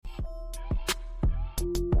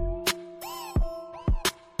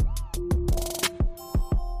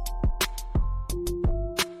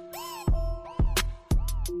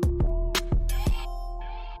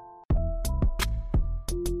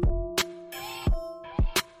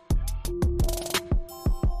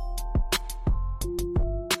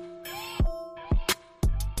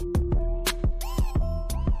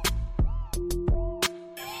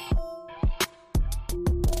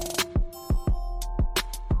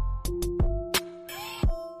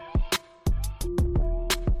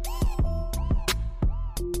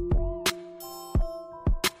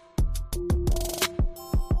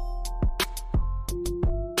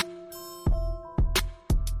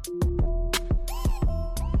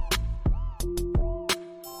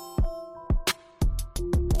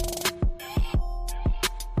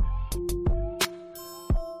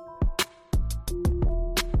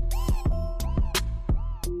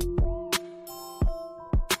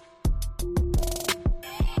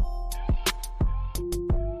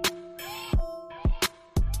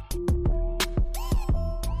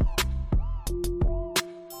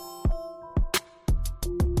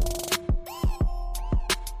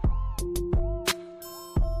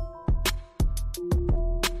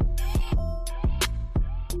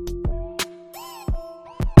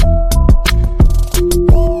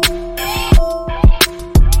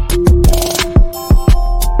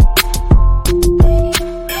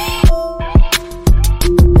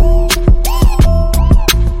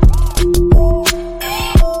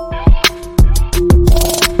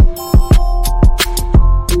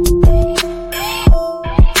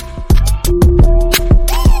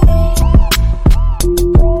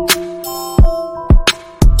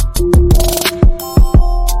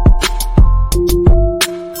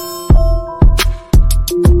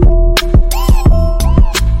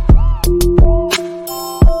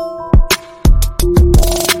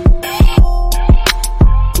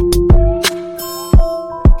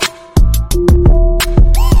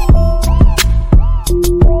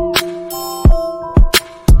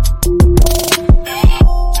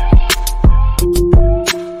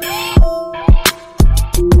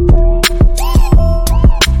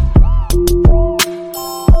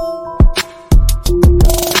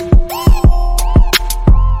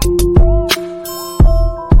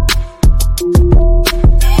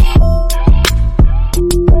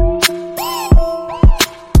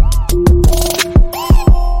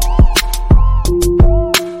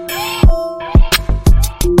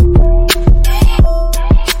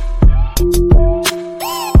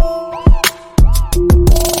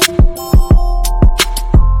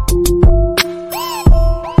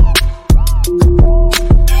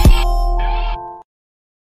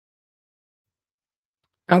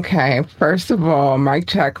Okay, first of all, mic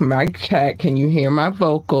check, mic check. Can you hear my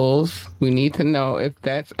vocals? We need to know if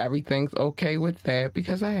everything's okay with that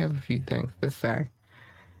because I have a few things to say.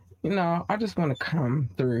 I just want to come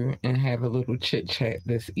through and have a little chit chat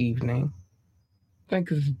this evening. I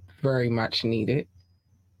think it's very much needed.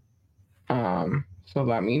 So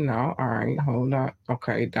let me know. All right, hold up.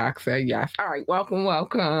 Okay, Doc said yes. All right,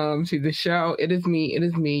 welcome to the show. It is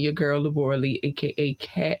me, your girl Labora Lee, aka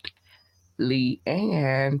Cat Lee,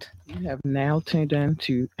 and you have now tuned in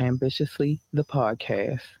to Ambitiously the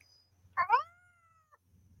podcast.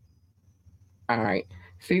 All right.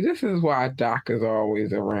 See, this is why Doc is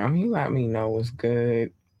always around. He let me know what's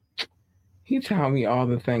good. He tell me all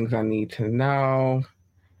the things I need to know.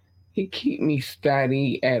 He keep me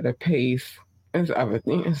steady at a pace. There's other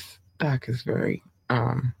things. Doc is very,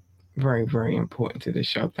 very important to the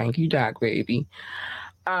show. Thank you, Doc, baby.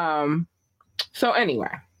 Um, so anyway,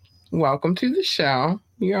 welcome to the show.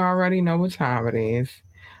 You already know what time it is.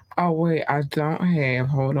 Oh wait, I don't have.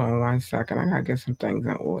 Hold on 1 second. I gotta get some things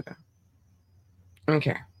in order.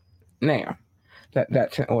 Okay, now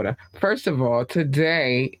that's in order. First of all,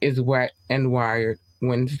 today is Wet and Wired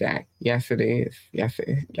Wednesday. Yes, it is. Yes, it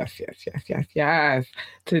is. Yes.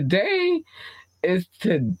 Today is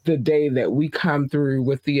the day that we come through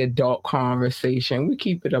with the adult conversation. We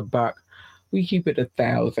keep it a buck. We keep it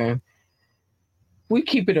 1,000. We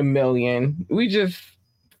keep it 1,000,000. We just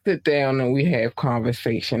sit down and we have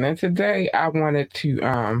conversation. And today I wanted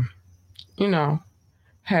to you know,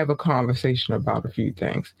 have a conversation about a few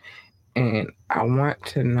things. And I want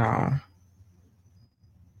to know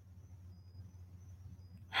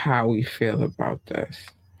how we feel about this.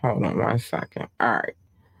 Hold on 1 second. All right.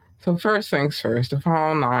 So first things first, the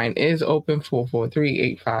phone line is open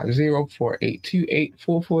 443-850-4828,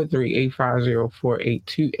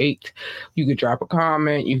 443-850-4828. You could drop a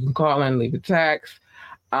comment, you can call in, leave a text,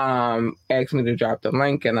 ask me to drop the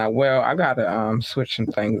link, and I will. I gotta switch some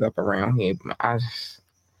things up around here.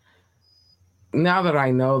 Now that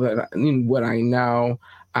I know what I know,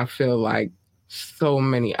 I feel like so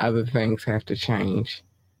many other things have to change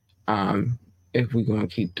if we're going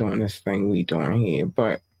to keep doing this thing we doing here.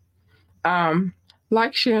 But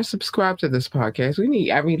like, share, and subscribe to this podcast. We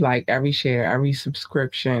need every like, every share, every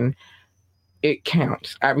subscription. It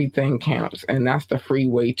counts. Everything counts. And that's the free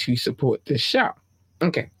way to support this show.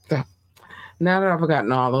 Okay, so now that I've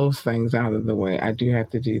gotten all those things out of the way, I do have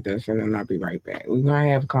to do this and then I'll be right back. We're going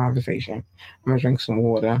to have a conversation. I'm going to drink some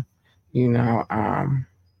water. It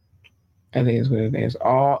is what it is.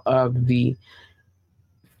 All of the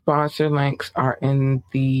sponsor links are in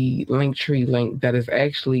the Linktree link that is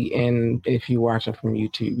actually in, if you're watching from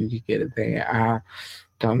YouTube, you can get it there. I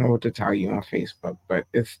don't know what to tell you on Facebook, but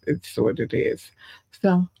it's what it is.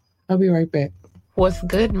 So I'll be right back. What's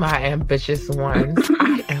good, my ambitious ones?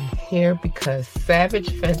 I am here because Savage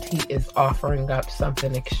Fenty is offering up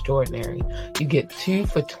something extraordinary. You get 2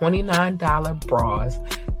 for $29 bras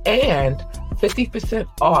and 50%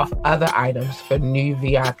 off other items for new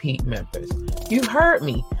VIP members. You heard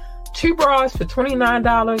me. 2 bras for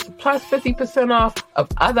 $29 plus 50% off of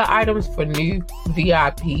other items for new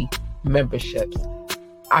VIP memberships.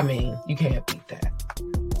 I mean, you can't beat that.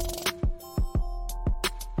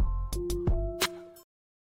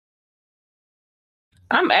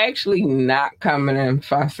 I'm actually not coming in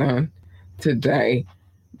fussing today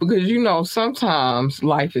because sometimes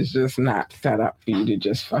life is just not set up for you to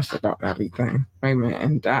just fuss about everything. Wait a minute,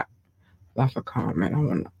 and that left a comment. I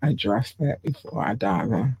want to address that before I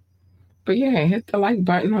dive in. But yeah, hit the like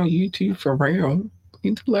button on YouTube for real.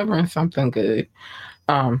 You're delivering something good.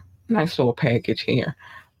 Nice little package here.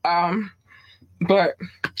 But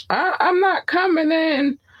I'm not coming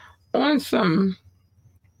in on some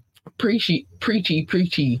preachy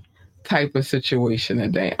type of situation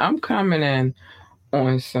today. I'm coming in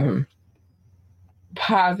on some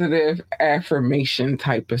positive affirmation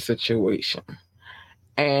type of situation.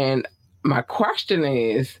 And my question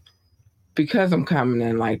is, because I'm coming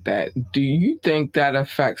in like that, do you think that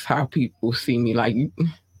affects how people see me? Like,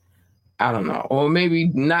 I don't know, or maybe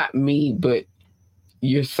not me, but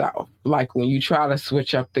yourself. Like when you try to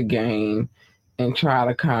switch up the game and try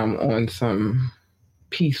to come on some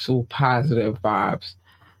peaceful, positive vibes,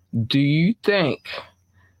 do you think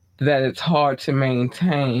that it's hard to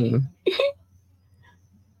maintain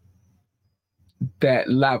that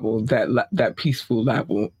level, that peaceful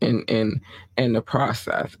level in the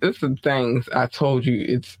process? It's the things I told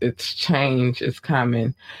you. It's change. It's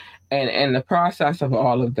coming, and in the process of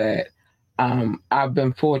all of that, I've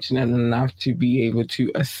been fortunate enough to be able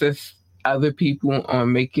to assist other people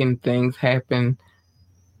on making things happen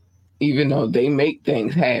even though they make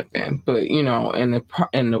things happen. But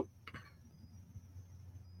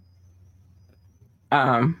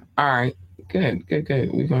all right, good.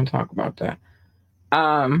 We're gonna talk about that.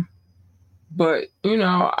 Um, but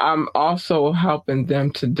I'm also helping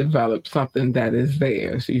them to develop something that is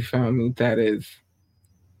theirs. You feel me? That is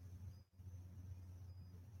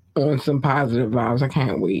on some positive vibes. I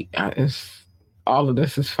can't wait. It's all of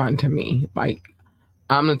this is fun to me. Like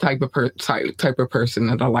I'm the type of person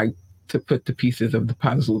that I like to put the pieces of the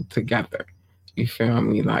puzzle together. You feel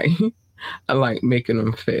me? Like I like making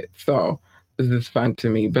them fit. So this is fun to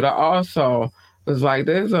me. But I also was like,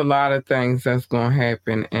 there's a lot of things that's gonna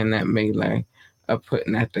happen in that melee of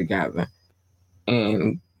putting that together.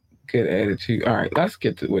 And good attitude. All right, let's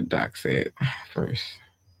get to what Doc said first.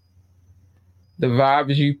 The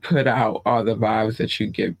vibes you put out are the vibes that you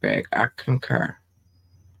get back. I concur.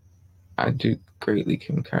 I do greatly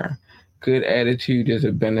concur. Good attitude is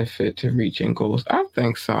a benefit to reaching goals. I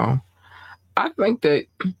think so. I think that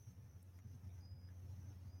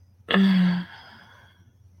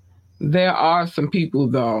there are some people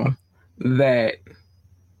though that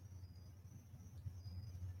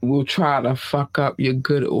will try to fuck up your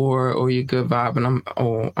good aura or your good vibe, and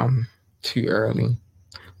I'm too early.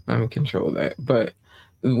 Let me control that. But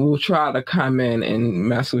will try to come in and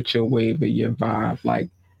mess with your wave or your vibe, like.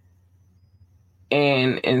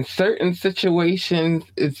 And in certain situations,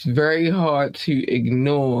 it's very hard to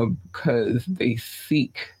ignore because they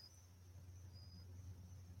seek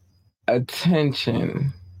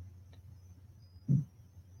attention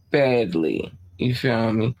badly. You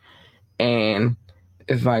feel me? And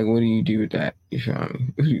it's like, what do you do with that? You feel me?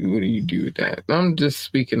 What do you do with that? I'm just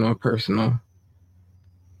speaking on personal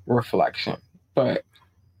reflection. But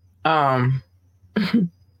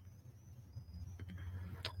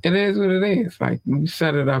it is what it is. Like you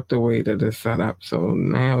set it up the way that it's set up. So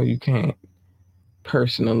now you can't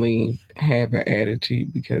personally have an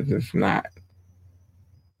attitude because it's not.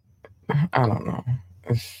 I don't know.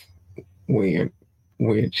 It's weird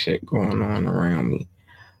shit going on around me.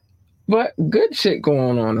 But good shit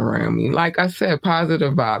going on around me. Like I said,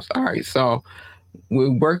 positive vibes. All right, so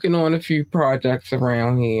we're working on a few projects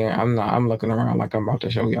around here. I'm looking around like I'm about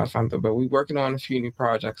to show y'all something, but we're working on a few new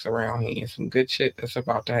projects around here. Some good shit that's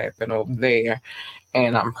about to happen over there.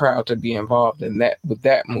 And I'm proud to be involved in that with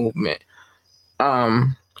that movement.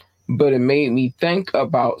 But it made me think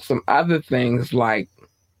about some other things like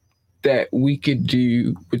that we could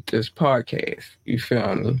do with this podcast. You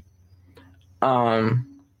feel me? I'm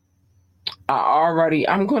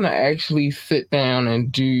gonna actually sit down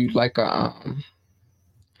and do like a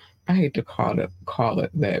I hate to call it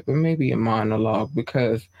that, but maybe a monologue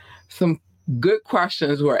because some good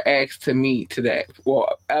questions were asked to me today,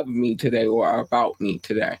 or of me today, or about me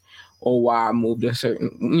today, or why I moved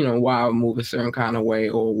why I move a certain kind of way,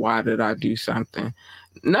 or why did I do something.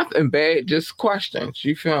 Nothing bad, just questions.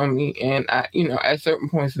 You feel me? And at certain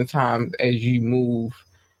points in time, as you move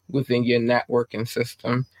within your networking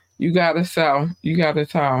system, you gotta sell. You gotta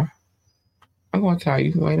tell. I'm gonna tell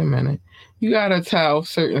you. Wait a minute. You gotta tell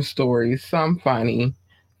certain stories, some funny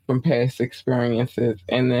from past experiences,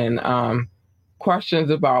 and then questions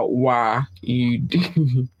about why you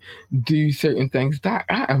do certain things. Doc,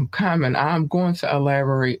 I am coming. I'm going to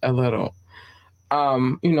elaborate a little.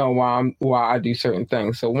 Why I do certain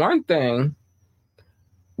things. So one thing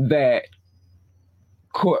that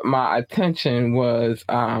caught my attention was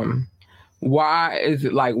why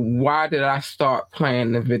did I start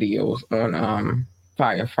playing the videos on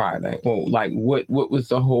Fire Friday? Well, like what was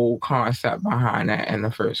the whole concept behind that in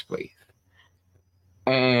the first place?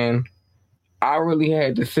 And I really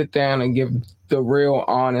had to sit down and give the real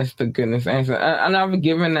honest to goodness answer. And I've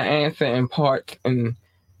given the answer in part and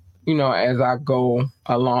as I go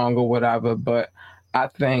along or whatever, but I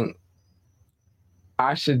think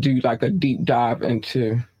I should do like a deep dive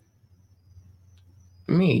into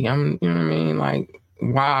me. You know what I mean? Like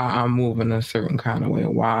why I'm moving a certain kind of way,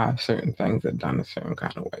 why certain things are done a certain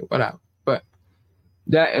kind of way, whatever. But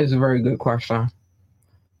that is a very good question.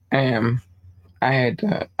 And I had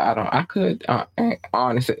to, I could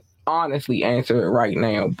honestly answer it right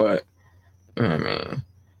now, but you know what I mean?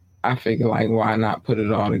 I figure like why not put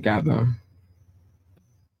it all together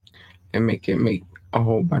and make it make a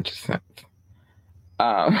whole bunch of sense.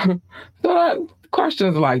 So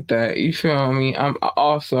questions like that, you feel me? I'm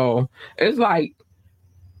also it's like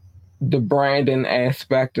the branding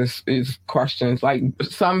aspect is questions like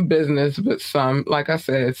some business, but some, like I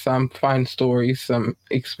said, some fun stories, some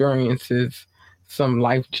experiences, some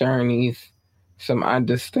life journeys, some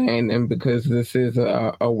understanding because this is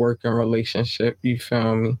a working relationship. You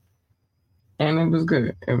feel me? and it was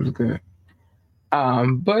good. It was good.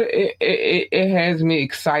 But it has me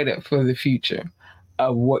excited for the future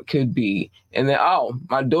of what could be. And then,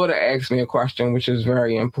 my daughter asked me a question, which is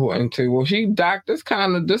very important too. Well, Doc, this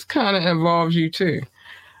kind of involves you too.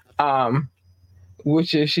 Um,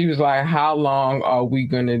 which is, she was like, how long are we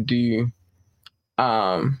gonna do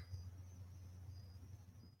um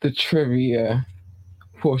the trivia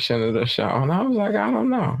portion of the show? And I was like, I don't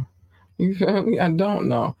know. You feel me? I don't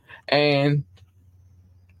know. And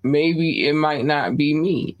maybe it might not be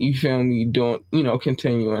me. You feel me? Don't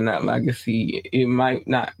continuing that legacy. It might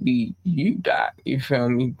not be you, Doc. You feel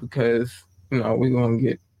me? Because we're gonna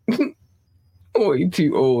get way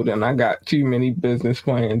too old, and I got too many business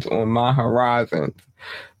plans on my horizon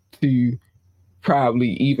to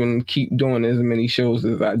probably even keep doing as many shows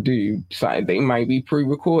as I do. So they might be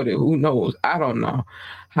pre-recorded. Who knows? I don't know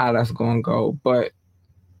how that's gonna go, but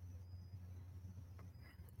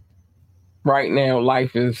right now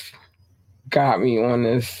life has got me on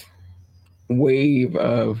this wave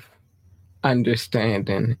of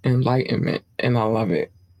understanding, enlightenment, and I love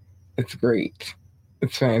it. It's great.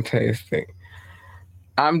 It's fantastic.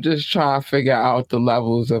 I'm just trying to figure out the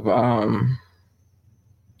levels of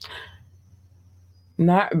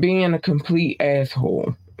not being a complete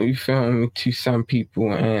asshole. You feel me, to some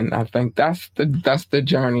people, and I think that's the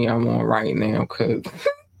journey I'm on right now. Cause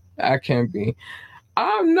I can be.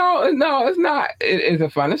 No, it's not.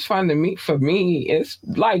 It's fun. It's fun to me. For me, it's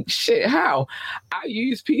like shit. How I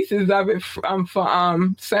use pieces of it for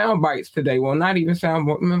sound bites today. Well, not even sound,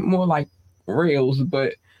 more like reels.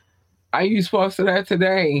 But I used parts of that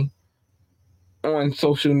today on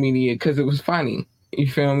social media because it was funny. You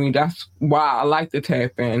feel me? That's why I like the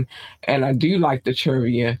tap in, and I do like the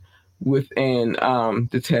trivia within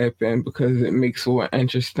the tap in because it makes for an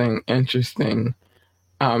interesting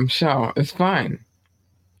show. It's fine.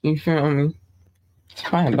 You feel me? It's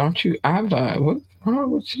fine. Don't you ever? What's wrong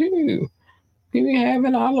with you? We be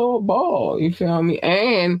having our little ball. You feel me?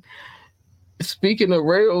 And speaking of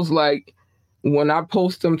rails, like when I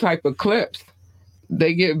post them type of clips,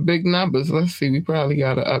 they get big numbers. Let's see. We probably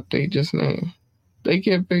got to update just now. They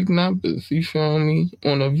get big numbers. You feel me?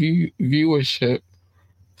 On a viewership.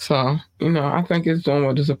 So I think it's doing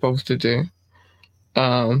what it's supposed to do.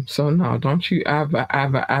 So no, don't you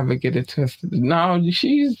ever get it twisted. No,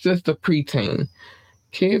 she's just a preteen.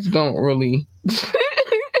 Kids don't really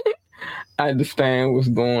understand what's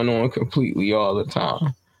going on completely all the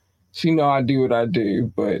time. She know I do what I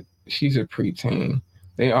do, but she's a preteen.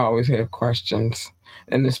 They always have questions,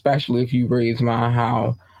 and especially if you raise mine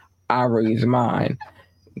how I raise mine,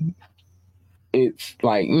 it's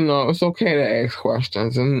like it's okay to ask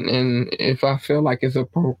questions, and if I feel like it's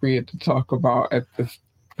appropriate to talk about at this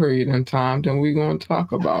period in time, then we're going to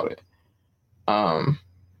talk about it.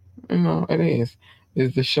 It is.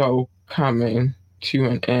 Is the show coming to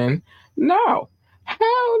an end? No,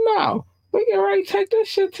 hell no. We can already take this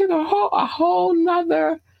shit to a whole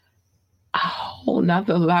nother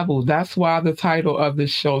level. That's why the title of the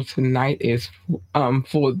show tonight is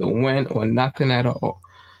For the Win or Nothing at All.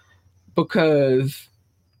 Because,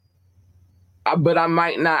 but I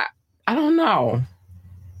might not. I don't know.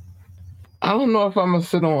 I don't know if I'm gonna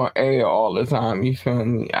sit on air all the time. You feel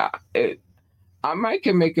me? I might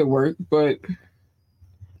can make it work, but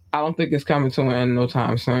I don't think it's coming to an end no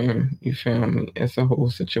time soon. You feel me? It's a whole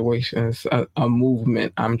situation. It's a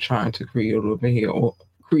movement I'm trying to create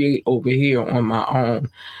over here on my own.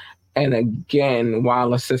 And again,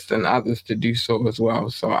 while assisting others to do so as well.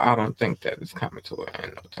 So I don't think that it's coming to an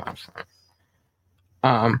end no time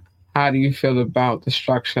soon. How do you feel about the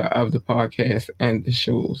structure of the podcast and the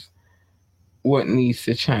shows? What needs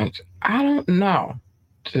to change? I don't know.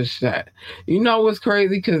 Just that. What's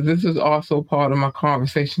crazy? Because this is also part of my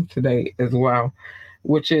conversation today as well,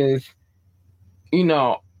 which is,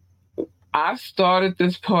 I started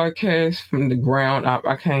this podcast from the ground up.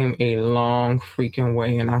 I came a long freaking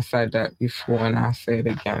way, and I said that before, and I say it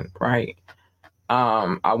again, right?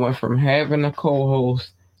 I went from having a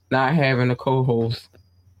co-host, not having a co-host,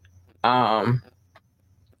 to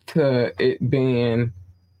it being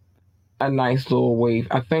a nice little wave.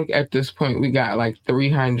 I think at this point we got like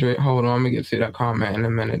 300. Hold on, let me get to that comment in a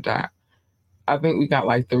minute, Doc. I think we got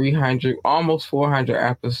like 300, almost 400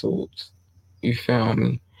 episodes. You feel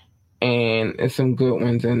me? And it's some good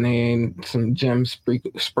ones in there and some gems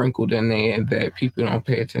sprinkled in there that people don't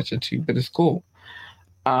pay attention to, but it's cool.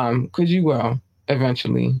 Because you will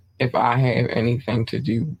eventually, if I have anything to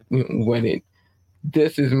do with it.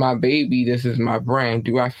 This is my baby. This is my brand.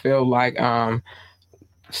 Do I feel like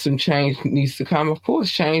some change needs to come? Of course,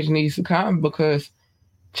 change needs to come because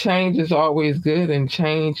change is always good, and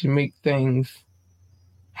change make things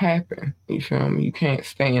happen. You feel me? You can't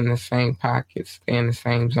stay in the same pocket, stay in the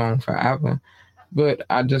same zone forever. But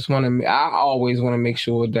I just want to. I always want to make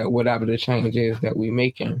sure that whatever the change is that we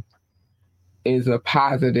making is a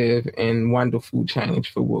positive and wonderful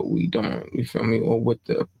change for what we doing. You feel me? Or what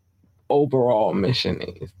the overall mission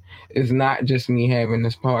is. It's not just me having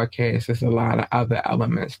this podcast. It's a lot of other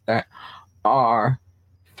elements that are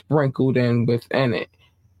sprinkled in within it,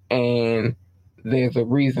 and there's a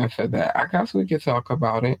reason for that. I guess we could talk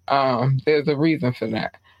about it. There's a reason for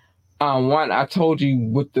that. One, I told you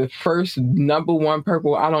with the first number one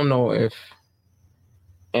purple. I don't know if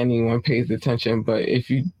anyone pays attention, but if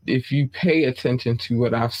you pay attention to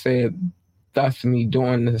what I've said, that's me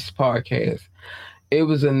doing this podcast. It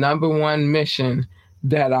was a number one mission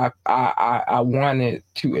that I wanted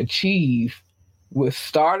to achieve with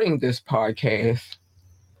starting this podcast,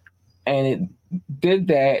 and it did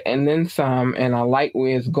that and then some, and I like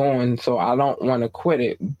where it's going, so I don't want to quit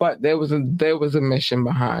it. But there was a mission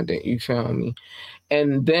behind it, you feel me?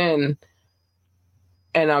 And then,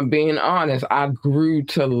 and I'm being honest, I grew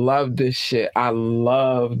to love this shit. I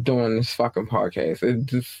love doing this fucking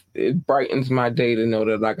podcast. It brightens my day to know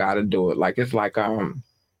that I gotta do it. Like it's like I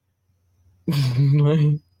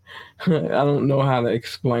don't know how to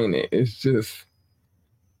explain it. It's just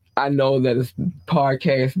I know that it's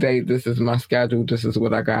podcast day. This is my schedule. This is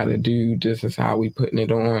what I gotta do. This is how we putting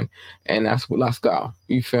it on, and that's what. Let's go.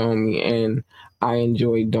 You feel me? And I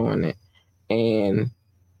enjoy doing it. And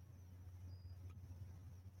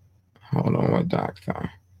hold on, what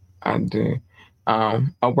doctor? I do.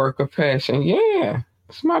 A work of passion. Yeah,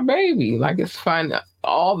 it's my baby. Like it's fun.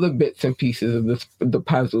 All the bits and pieces of the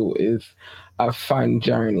puzzle is a fun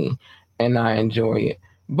journey, and I enjoy it.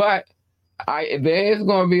 But there's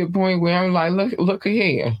gonna be a point where I'm like, look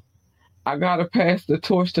here. I gotta pass the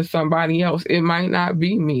torch to somebody else. It might not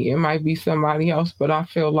be me. It might be somebody else, but I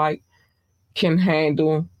feel like can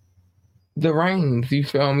handle the reins. You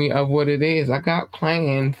feel me of what it is. I got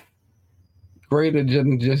plans greater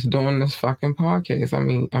than just doing this fucking podcast. I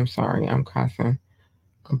mean, I'm sorry, I'm cussing.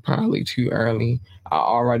 I'm probably too early. I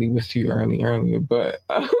already was too early earlier, but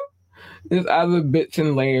there's other bits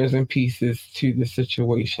and layers and pieces to the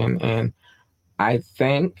situation, and I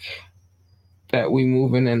think that we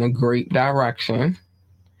moving in a great direction.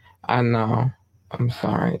 I know. I'm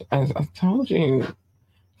sorry. As I told you,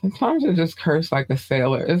 sometimes I just curse like a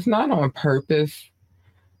sailor. It's not on purpose.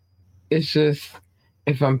 It's just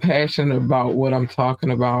if I'm passionate about what I'm talking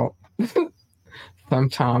about,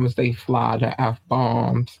 sometimes they fly the F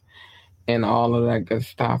bombs and all of that good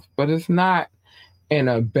stuff. But it's not in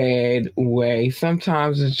a bad way.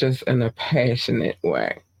 Sometimes it's just in a passionate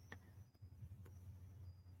way.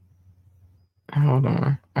 Hold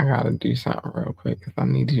on. I gotta do something real quick because I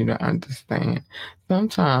need you to understand.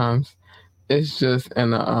 Sometimes it's just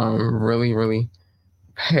in a really, really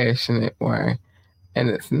passionate way. And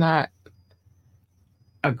it's not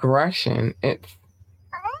aggression. It's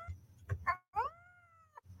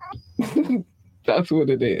that's what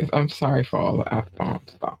it is. I'm sorry for all the F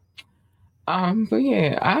bombs stuff. But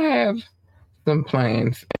yeah, I have some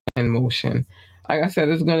plans in motion. Like I said,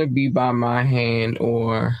 it's gonna be by my hand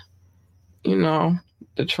or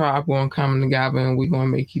the tribe gonna come together and we gonna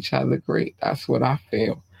make each other great. That's what I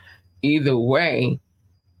feel. Either way,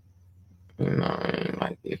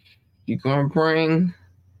 like if you're gonna bring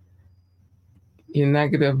your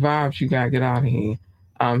negative vibes, you gotta get out of here.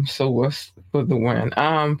 So what's for the win?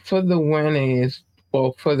 For the win is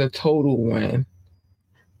well, for the total win.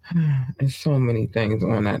 There's so many things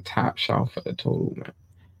on that top shelf for the total win.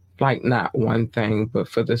 Like not one thing, but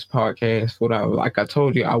for this podcast, whatever. Like I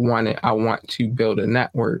told you, I want to build a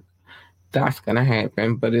network. That's gonna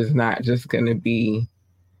happen, but it's not just gonna be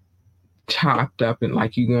chopped up and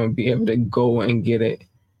like you're gonna be able to go and get it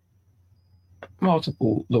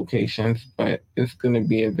multiple locations, but it's gonna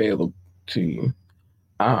be available to you.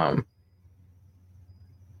 Um,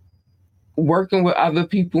 Working with other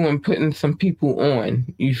people and putting some people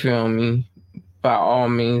on, you feel me? By all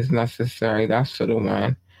means necessary. That's for the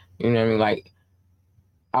one. You know what I mean? Like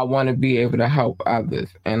I want to be able to help others,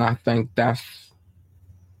 and I think that's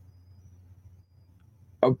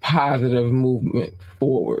a positive movement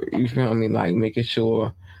forward. You feel me? Like making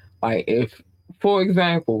sure, like if, for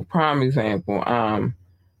example, prime example, I've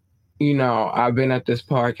been at this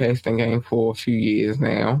podcasting game for a few years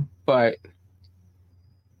now, but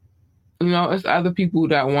it's other people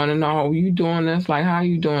that want to know, oh, you doing this? Like, how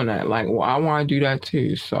you doing that? Like, well, I want to do that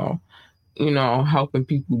too. So, helping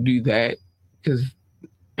people do that because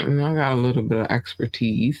I got a little bit of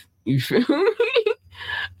expertise. You feel me?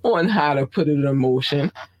 on how to put it in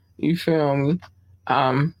motion. You feel me?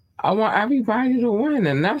 I want everybody to win,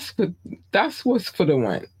 and that's what's for the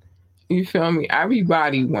win. You feel me?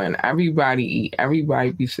 Everybody win. Everybody eat.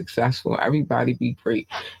 Everybody be successful. Everybody be great.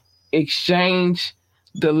 Exchange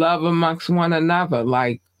the love amongst one another.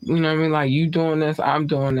 Like, you know what I mean? Like, you doing this, I'm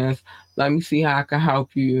doing this. Let me see how I can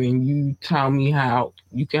help you, and you tell me how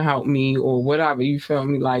you can help me, or whatever. You feel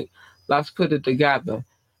me? Like, let's put it together.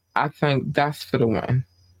 I think that's for the one.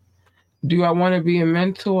 Do I want to be a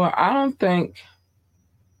mentor? I don't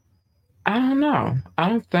know. I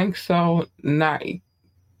don't think so. Not,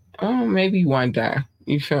 oh, maybe one day.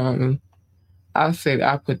 You feel me? I'll say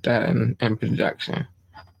I put that in projection.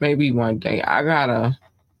 Maybe one day. I gotta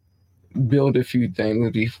build a few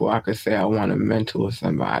things before I could say I want to mentor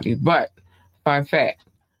somebody. But fun fact,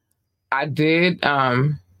 I did,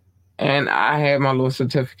 and I had my little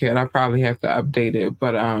certificate. I probably have to update it,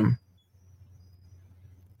 but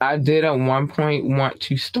I did at one point want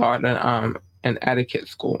to start an etiquette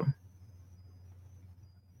school.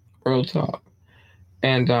 Real talk.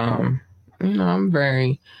 And I'm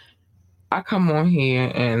very. I come on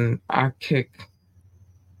here and I kick.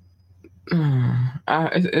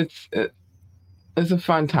 It's a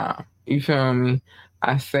fun time. You feel me?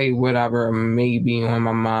 I say whatever may be on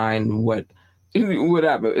my mind.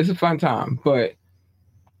 Whatever. It's a fun time, but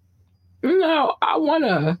I want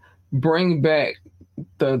to bring back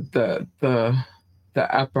the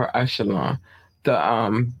upper echelon.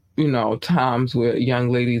 The times where young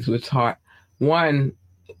ladies were taught one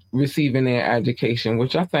receiving their education,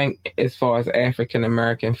 which I think, as far as African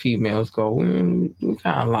American females go, we're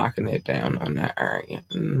kind of locking it down on that area.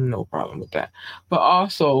 No problem with that. But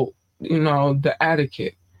also, the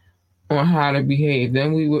etiquette on how to behave.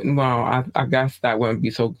 Then we wouldn't. Well, I guess that wouldn't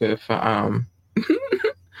be so good for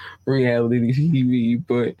reality TV.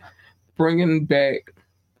 But bringing back,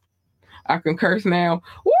 I can curse now.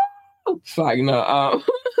 Woo! It's like no.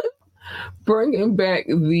 Bringing back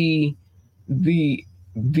the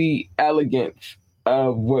the elegance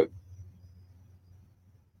of what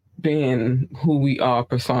being who we are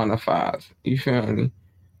personifies. You feel me?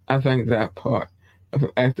 I think that part.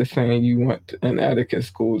 After saying you want an etiquette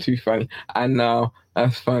school, too funny. I know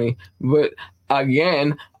that's funny, but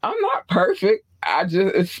again, I'm not perfect.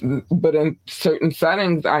 But in certain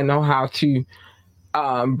settings, I know how to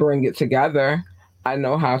bring it together. I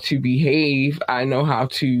know how to behave. I know how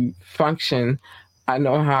to function. I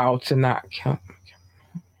know how to not kill.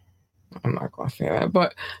 I'm not gonna say that,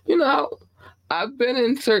 but you know, I've been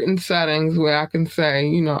in certain settings where I can say,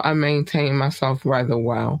 I maintain myself rather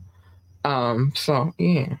well. So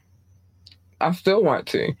yeah, I still want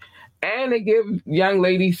to, and to give young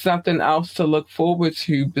ladies something else to look forward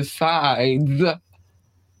to besides,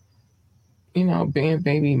 being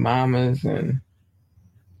baby mamas and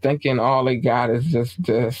thinking all they got is just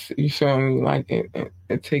this. You feel me? Like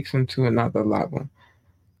it takes them to another level.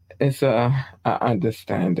 It's a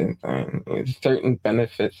understanding thing. There's certain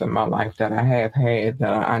benefits in my life that I have had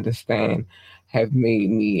that I understand have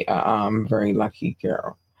made me a very lucky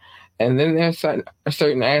girl. And then there's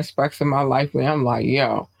certain aspects of my life where I'm like,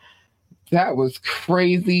 yo, that was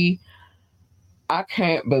crazy. I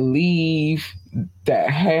can't believe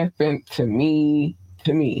that happened to me.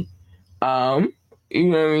 To me, you know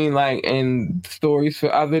what I mean? Like, and stories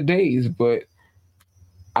for other days, but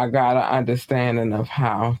I got an understanding of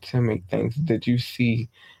how to make things. Did you see?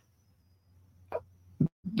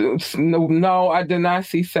 No, no, I did not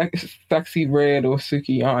see Sexy Red or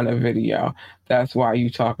Sukiyana video. That's why you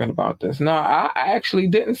talking about this. No, I actually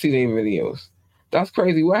didn't see their videos. That's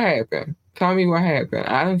crazy. What happened? Tell me what happened.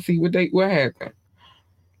 I didn't see what happened.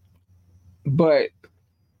 But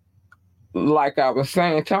like I was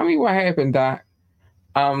saying, tell me what happened, Doc.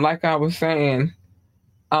 Like I was saying,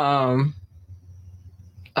 um,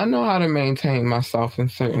 I know how to maintain myself in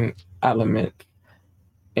certain elements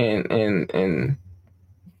and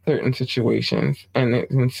certain situations, and it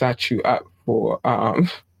can set you up for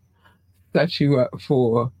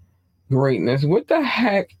greatness. What the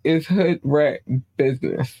heck is hood rat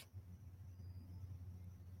business?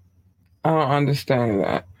 I don't understand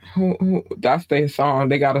that. That's their song.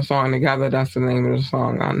 They got a song together. That's the name of the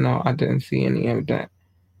song. I know. I didn't see any of that.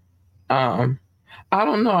 Um, I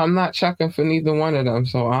don't know. I'm not checking for neither one of them,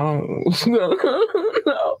 so I don't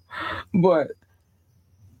know. But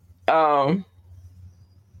um,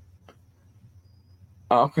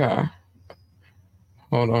 okay.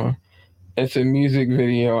 Hold on. It's a music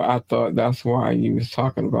video. I thought that's why you was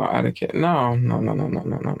talking about etiquette. No.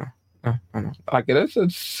 Like it's a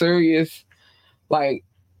serious, like,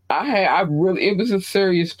 it was a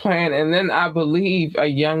serious plan. And then I believe a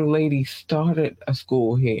young lady started a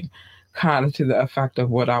school here, kind of to the effect of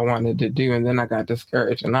what I wanted to do. And then I got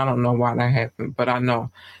discouraged. And I don't know why that happened, but I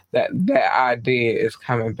know that that idea is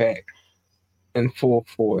coming back in full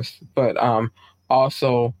force. But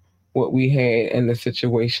also, what we had in the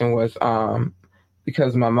situation was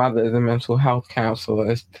because my mother is a mental health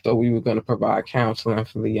counselor, so we were going to provide counseling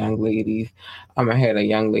for the young ladies. I had a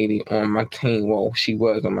young lady on my team. Well, she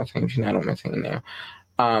was on my team. She's not on my team now.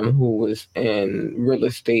 Who was in real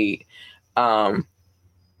estate. Um,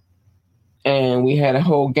 and we had a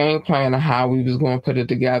whole game plan of how we was going to put it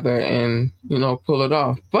together and pull it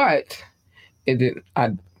off. But it didn't.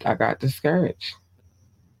 I got discouraged,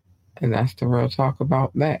 and that's the real talk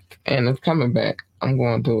about that. And it's coming back. I'm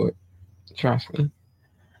going to do it. Trust me.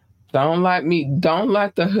 Don't let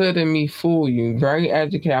the hood in me fool you. Very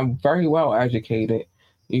educated. I'm very well educated.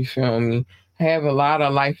 You feel me? Have a lot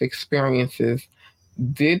of life experiences.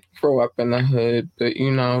 Did grow up in the hood, but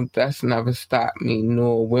that's never stopped me,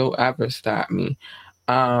 nor will ever stop me.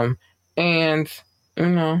 Um, and you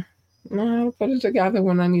know, I'll put it together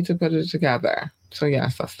when I need to put it together. So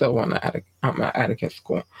yes, I still want to I'm at etiquette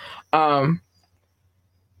school. Um,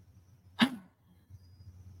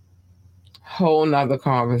 Whole nother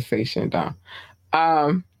conversation though.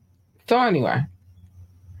 So anyway,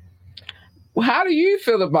 how do you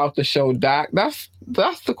feel about the show, Doc? That's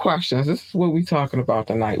the questions. This is what we're talking about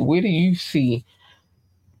tonight. Where do you see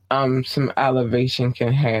some elevation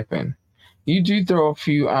can happen? You do throw a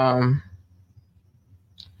few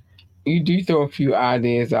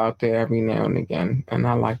ideas out there every now and again, and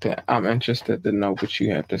I'm interested to know what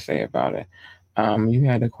you have to say about it. You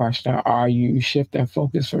had a question: are you shifting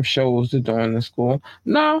focus from shows to doing the school?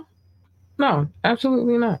 No, no,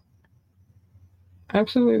 absolutely not.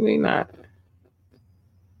 Absolutely not.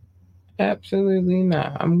 Absolutely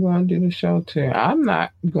not. I'm going to do the show too. I'm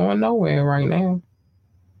not going nowhere right now.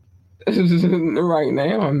 Right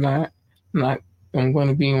now, I'm not. I'm not. I'm going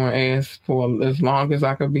to be on ass for as long as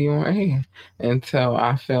I could be on air until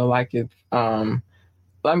I feel like it's. I'll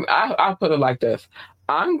put it like this: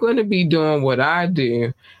 I'm going to be doing what I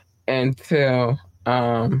do until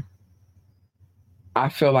I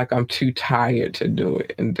feel like I'm too tired to do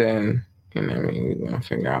it, and then what I mean, we're going to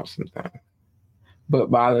figure out something.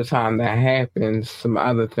 But by the time that happens, some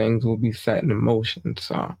other things will be set in motion.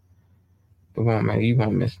 So you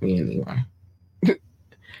won't miss me anyway.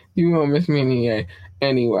 You won't miss me anyway.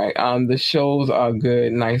 Anyway, the shows are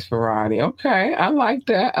good, nice variety. Okay, I like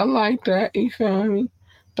that. I like that. You feel me?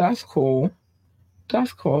 That's cool.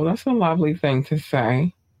 That's cool. That's a lovely thing to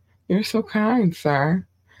say. You're so kind, sir.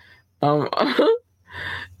 Um,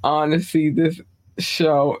 Honestly, this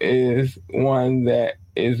show is one that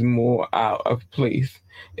is more out of place.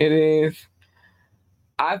 It is.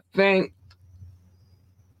 I think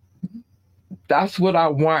that's what I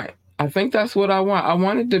want. I think that's what I want. I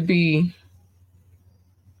want it to be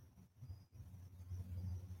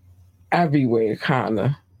everywhere, kind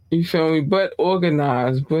of. You feel me? But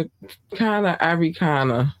organized, but kind of every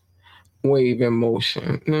kind of wave in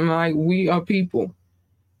motion. And like, we are people.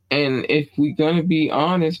 And if we're going to be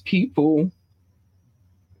honest, people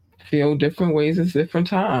feel different ways at different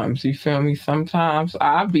times. You feel me? Sometimes,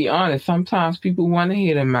 I'll be honest, sometimes people want to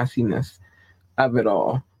hear the messiness of it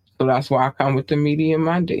all. So that's why I come with the Media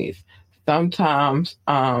Mondays. Sometimes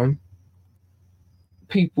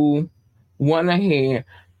people want to hear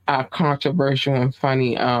our controversial and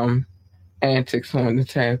funny antics on the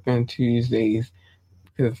Tap In Tuesdays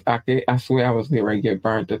because I swear I was getting ready to get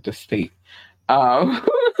burnt at the stake. Um,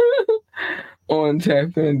 on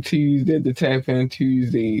Tap In Tuesday, the Tap In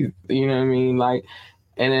Tuesdays. You know what I mean? Like,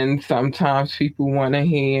 and then sometimes people want to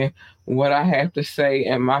hear what I have to say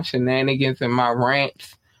and my shenanigans and my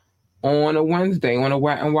rants on a Wednesday, on a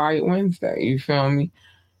Wet and Wired Wednesday. You feel me?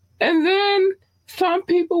 And then some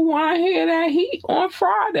people want to hear that heat on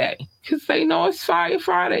Friday because they know it's Fire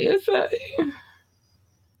Friday.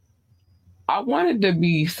 I wanted to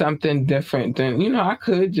be something different than, I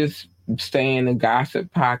could just stay in the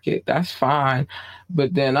gossip pocket. That's fine.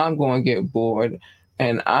 But then I'm going to get bored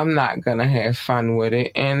and I'm not going to have fun with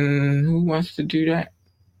it. And who wants to do that?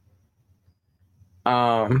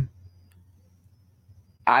 Um,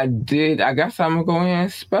 I guess I'm going to go ahead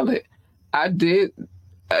and spell it. I did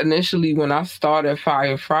initially when I started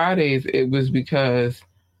Fire Fridays, it was because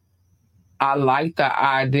I like the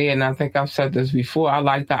idea, and I think I've said this before. I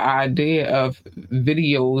like the idea of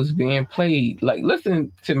videos being played. Like,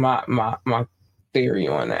 listen to my theory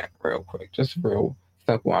on that real quick, just real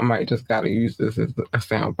simple. I might just gotta use this as a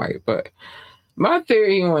soundbite, but my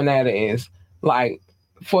theory on that is like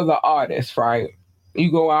for the artist, right?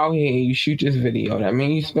 You go out here and you shoot this video. That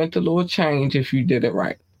means you spent a little change if you did it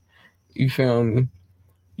right. You feel me?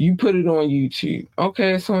 You put it on YouTube.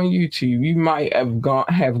 Okay, it's on YouTube. You might have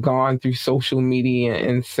gone through social media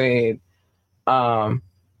and said, um,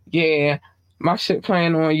 yeah, my shit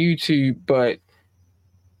playing on YouTube, but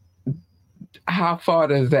how far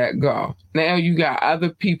does that go? Now you got other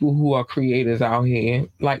people who are creators out here,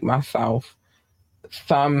 like myself.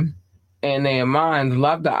 Some in their minds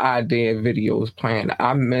love the idea of videos playing.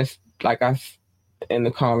 I missed, like in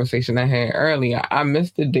the conversation I had earlier, I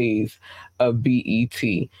missed the days of BET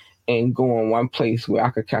and going one place where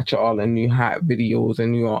I could catch all the new hot videos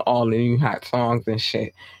and all the new hot songs and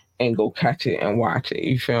shit and go catch it and watch it.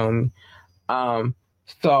 You feel me? Um,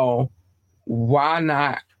 so why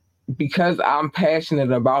not? Because I'm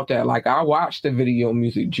passionate about that. Like I watched the Video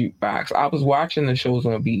Music Jukebox. I was watching the shows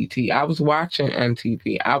on BET. I was watching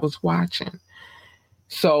MTV. I was watching.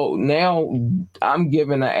 So now I'm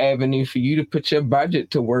giving an avenue for you to put your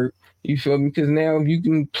budget to work. You feel me? Because now you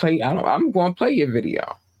can play. I'm going to play your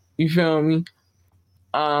video. You feel me?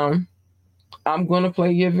 Um, I'm going to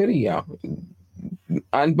play your video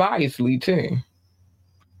unbiasedly too.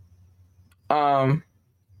 Um,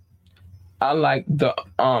 I like the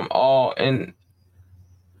all and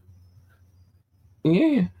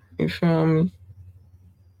yeah. You feel me?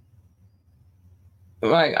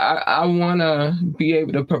 Like I want to be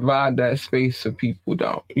able to provide that space for people,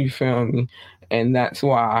 though. You feel me? And that's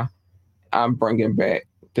why I'm bringing back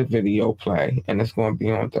the video play, and it's going to be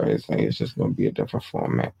on Thursday. It's just going to be a different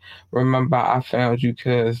format. Remember, I found you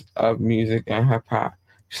because of music and hip hop.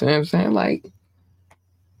 You see what I'm saying? Like,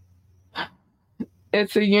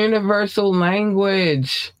 it's a universal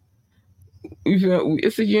language. You feel?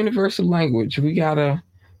 It's a universal language. We gotta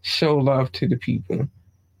show love to the people,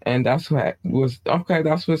 and that's what was okay.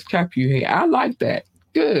 That's what's kept you here. I like that.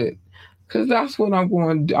 Good, because that's what I'm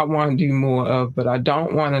going. I want to do more of, but I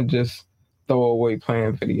don't want to just throw away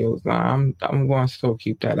playing videos. Now I'm going to still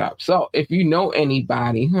keep that up. So if you know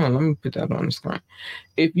anybody, let me put that on the screen.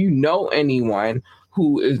 If you know anyone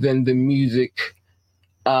who is in the music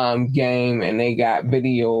game and they got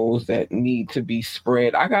videos that need to be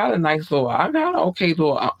spread, I got an okay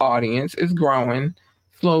little audience. It's growing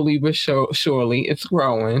slowly but surely. It's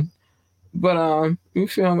growing. But you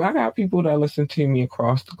feel me? I got people that listen to me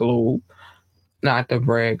across the globe. Not to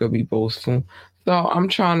brag or be boastful. So I'm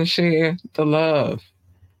trying to share the love.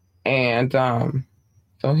 And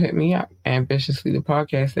so hit me up.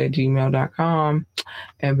 Ambitiouslythepodcast at gmail.com.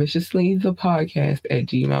 Ambitiouslythepodcast at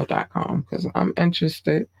gmail.com. Because I'm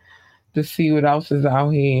interested to see what else is out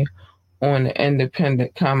here on the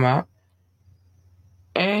independent come up.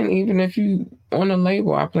 And even if you on a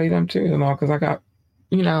label, I play them too, because I got,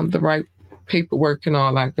 the right paperwork and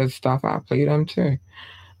all that good stuff. I play them too.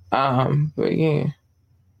 But yeah,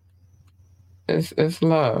 it's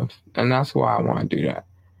love, and that's why I want to do that.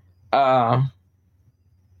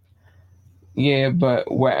 Yeah,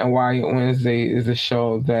 but Wet and Wired Wednesday is a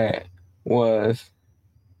show that was,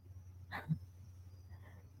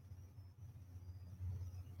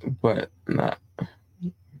 but not.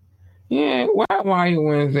 Yeah, Wet and Wired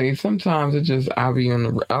Wednesday. Sometimes it just I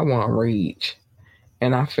want to rage,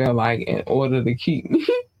 and I feel like in order to keep me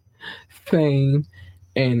sane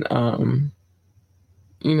and on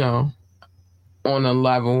a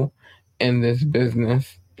level in this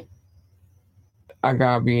business, I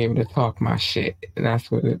gotta be able to talk my shit, and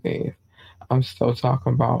that's what it is. I'm still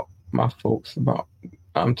talking about my folks.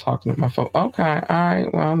 I'm talking to my folks. Okay, all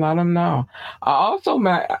right. Well, let them know. I also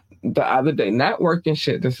met the other day networking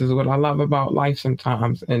shit. This is what I love about life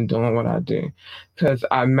sometimes and doing what I do, because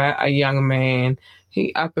I met a young man.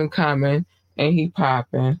 He up and coming and he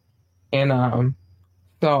popping, and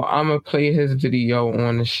so I'm gonna play his video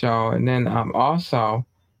on the show, and then I'm also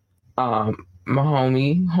my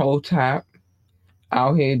homie Hotep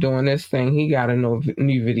out here doing this thing. He got a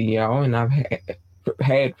new video, and I've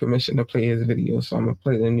had permission to play his video, so I'm gonna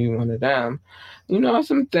play the new one of them.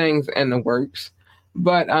 Some things in the works,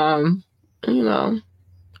 but I'm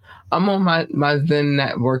on my Zen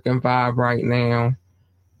networking vibe right now.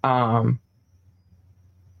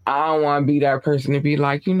 I don't want to be that person to be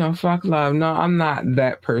like, fuck love. No, I'm not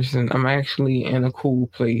that person. I'm actually in a cool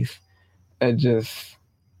place of just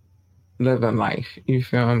living life. You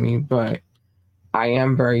feel me? But I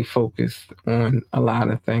am very focused on a lot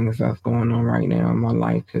of things that's going on right now in my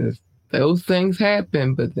life, because those things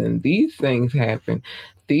happen, but then these things happen.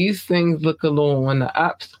 These things look a little on the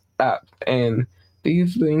up, and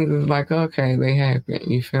these things is like, okay, they happen.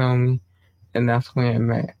 You feel me? And that's where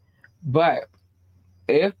I'm at. But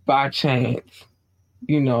if by chance,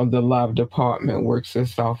 the love department works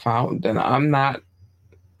itself out, then I'm not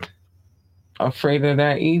afraid of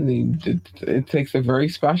that either. It takes a very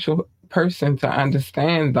special person to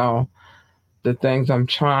understand, though, the things I'm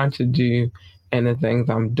trying to do and the things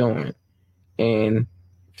I'm doing. And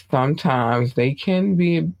sometimes they can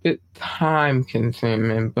be a bit time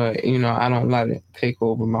consuming, but I don't let it take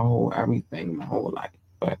over my whole everything, my whole life.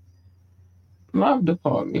 But love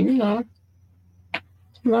department,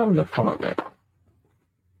 love department.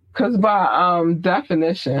 Because by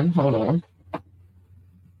definition, hold on.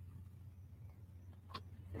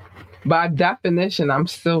 By definition, I'm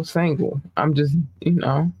still single. I'm just,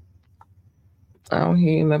 out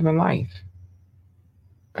here living life,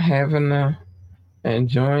 having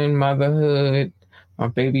enjoying motherhood. My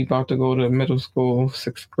baby about to go to middle school,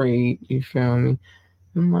 6th grade. You feel me?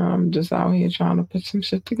 And I'm just out here trying to put some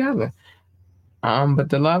shit together. But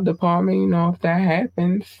the love department, if that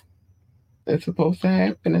happens, it's supposed to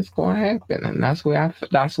happen. It's going to happen, and that's where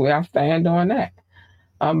I stand on that.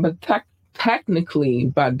 But technically,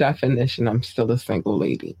 by definition, I'm still a single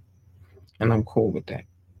lady, and I'm cool with that.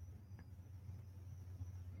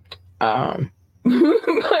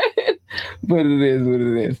 But it is what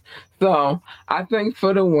it is. So I think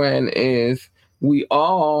for the win is we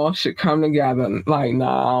all should come together. Like,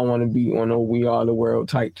 nah, I don't want to be on a we are the world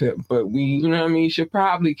type tip, but we, should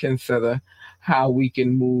probably consider how we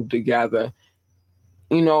can move together,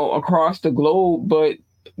 across the globe, but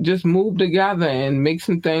just move together and make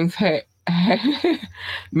some things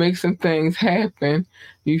make some things happen.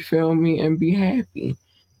 You feel me? And be happy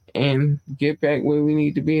and get back where we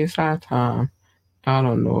need to be. It's our time. I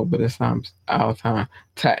don't know, but it's our time.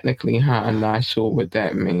 Technically, I'm not sure what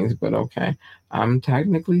that means, but okay. I'm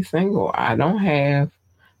technically single. I'm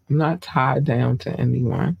not tied down to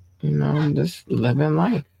anyone. I'm just living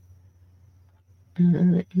life.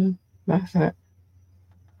 That's it.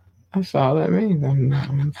 That's all that means.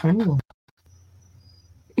 I'm single.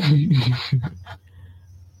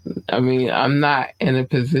 I mean, I'm not in a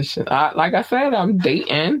position. Like I said, I'm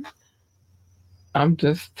dating. I'm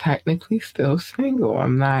just technically still single.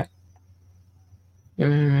 I'm not, you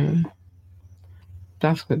know what I mean?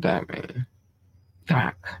 That's what that means.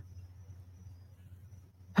 Doc.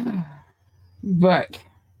 But,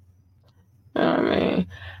 you know what I mean?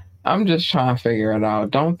 I'm just trying to figure it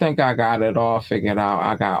out. Don't think I got it all figured out.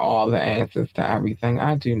 I got all the answers to everything.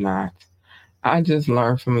 I do not. I just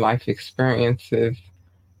learn from life experiences.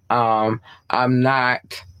 I'm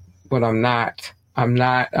not what I'm not. I'm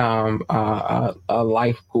not a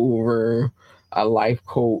life guru, a life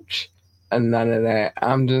coach, and none of that.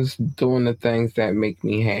 I'm just doing the things that make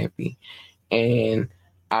me happy. And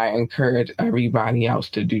I encourage everybody else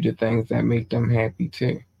to do the things that make them happy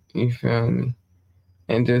too. You feel me?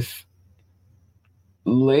 And just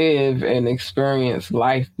live and experience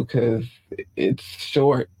life because it's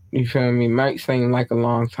short. You feel me? It might seem like a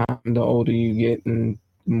long time the older you get and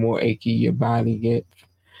the more achy your body gets.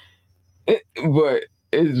 But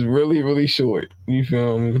it's really, really short. You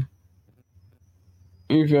feel me?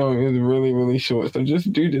 You feel me? It's really, really short. So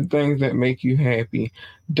just do the things that make you happy.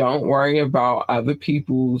 Don't worry about other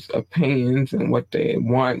people's opinions and what they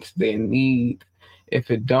want, their needs.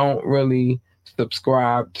 If it don't really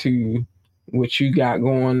subscribe to what you got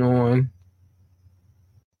going on,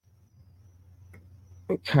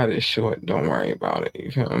 cut it short. Don't worry about it.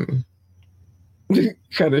 You feel me?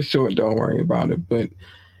 Cut it short. Don't worry about it. But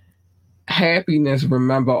happiness,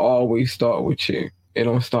 remember, always start with you. It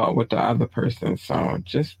don't start with the other person. So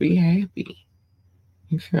just be happy.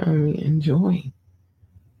 You feel me? Enjoy.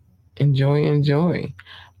 Enjoy, enjoy.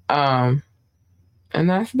 Um, and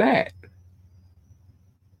that's that.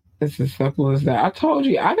 It's as simple as that. I told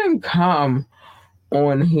you I didn't come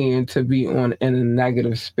on here to be in a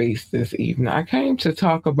negative space this evening. I came to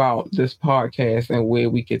talk about this podcast and where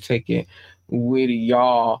we could take it, where do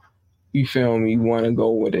y'all, you feel me, want to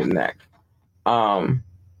go with it next. Um,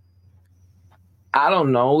 I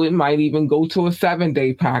don't know. It might even go to a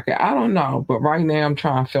 7-day pocket. I don't know. But right now I'm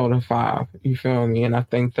trying to fill the 5. You feel me? And I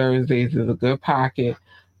think Thursdays is a good pocket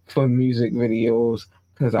for music videos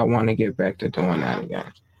because I want to get back to doing that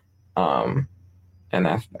again. And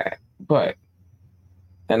that's that. But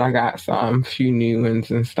and I got some few new ones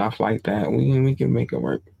and stuff like that. We can make it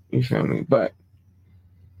work. You feel me? But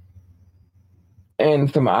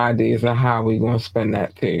and some ideas of how we gonna spend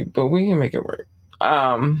that too. But we can make it work.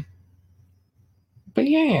 But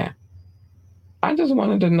yeah. I just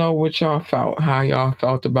wanted to know what y'all felt, how y'all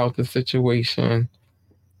felt about the situation.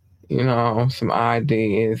 Some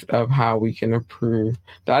ideas of how we can improve.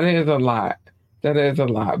 That is a lot. That is a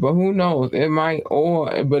lot. But who knows? But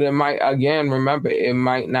it might, again, remember, it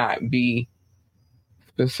might not be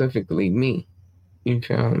specifically me. You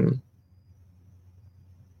feel me?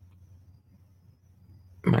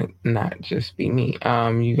 might not just be me.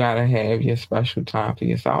 You gotta have your special time for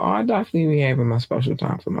yourself. I definitely be having my special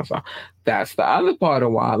time for myself. That's the other part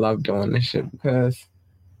of why I love doing this shit because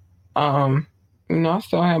um, I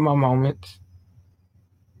still have my moments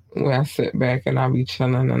where I sit back and I be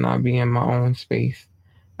chilling and I be in my own space.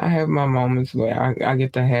 I have my moments where I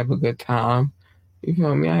get to have a good time. You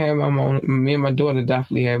feel me? I have my moment. Me and my daughter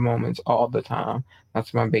definitely have moments all the time.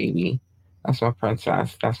 That's my baby. That's my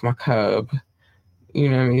princess. That's my cub. You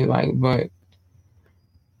know what I mean? Like, but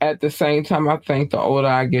at the same time, I think the older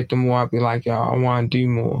I get, the more I be like, y'all, I want to do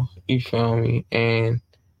more. You feel me? And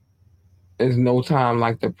there's no time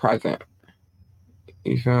like the present.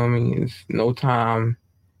 You feel me? It's no time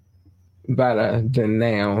better than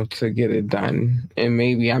now to get it done. And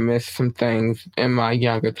maybe I missed some things in my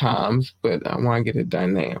younger times, but I want to get it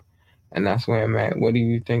done now. And that's where I'm at. What do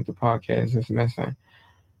you think the podcast is missing?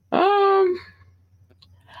 Um,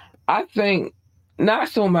 I think not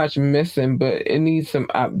so much missing, but it needs some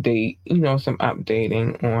update, some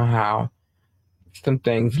updating on how some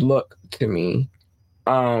things look to me.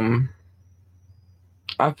 Um,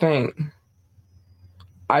 I think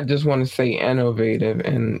I just want to say innovative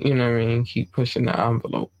and what I mean, keep pushing the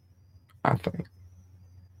envelope. I think.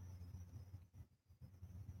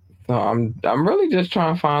 So I'm really just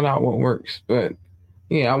trying to find out what works. But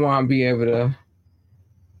yeah, I want to be able to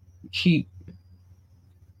keep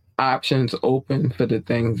options open for the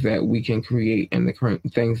things that we can create and the current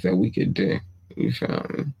things that we could do. You feel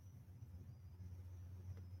me?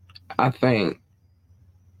 I think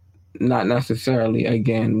not necessarily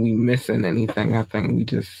again we missing anything. I think we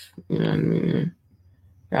just what I mean,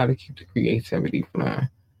 gotta keep the creativity flowing.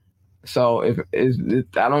 So if is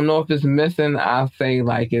I don't know if it's missing, I'll say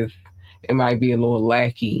like it might be a little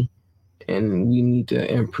lackey and we need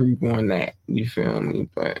to improve on that. You feel me?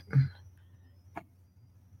 But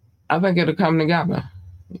I think it'll come together.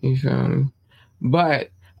 You feel me? But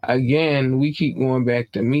again, we keep going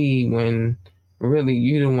back to me when really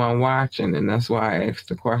you the one watching, and that's why I asked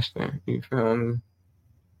the question. You feel me?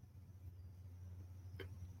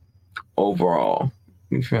 Overall,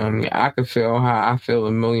 you feel me? I could feel how I feel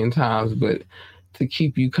a million times, but to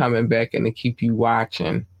keep you coming back and to keep you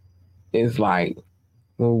watching is like,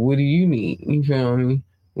 well, what do you need? You feel me?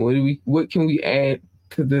 What can we add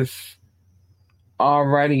to this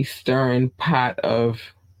already stirring pot of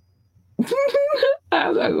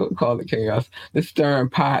I'm not gonna call it chaos. The stirring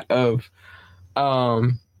pot of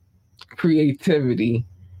um creativity.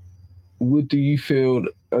 What do you feel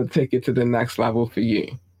take it to the next level for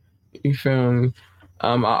you? You feel me?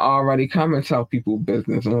 I already come and tell people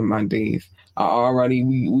business on Mondays. I already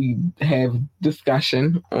we have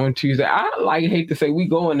discussion on Tuesday. I like hate to say we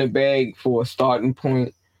go in the bag for a starting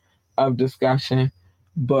point of discussion,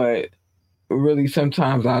 but really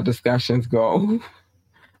sometimes our discussions go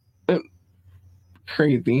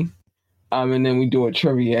crazy. And then we do a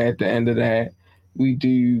trivia at the end of that. We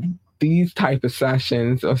do these type of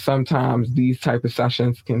sessions, or sometimes these type of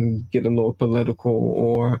sessions can get a little political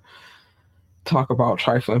or talk about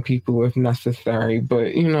trifling people if necessary.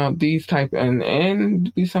 But these type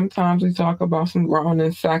and we talk about some grown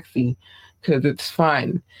and sexy because it's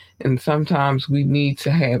fun. And sometimes we need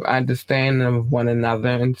to have understanding of one another,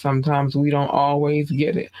 and sometimes we don't always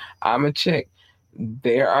get it. I'm a chick.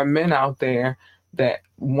 There are men out there that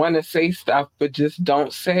want to say stuff but just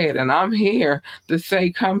don't say it. And I'm here to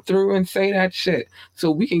say, come through and say that shit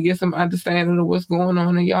so we can get some understanding of what's going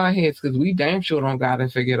on in y'all heads because we damn sure don't got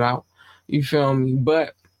it figured out. You feel me?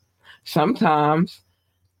 But sometimes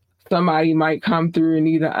somebody might come through and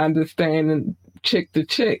need to understand and chick to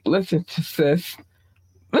chick. Listen to sis.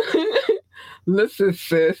 Listen,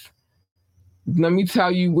 sis. Let me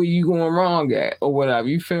tell you where you going wrong at or whatever.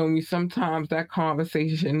 You feel me? Sometimes that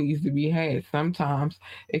conversation needs to be had. Sometimes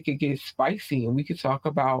it could get spicy and we could talk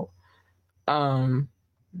about um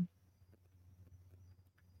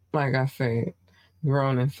like I said,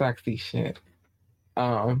 grown and sexy shit.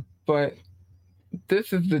 But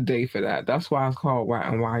this is the day for that. That's why it's called Wet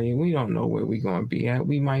and Wired. We don't know where we're gonna be at.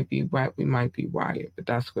 We might be wet, we might be wired, but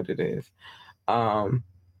that's what it is. Um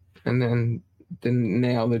and then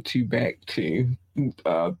nail the two back to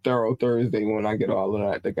Thorough Thursday when I get all of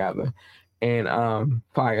that together. And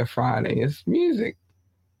Fire Friday is music.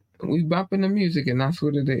 We bumping the music and that's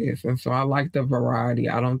what it is. And so I like the variety.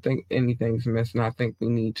 I don't think anything's missing. I think we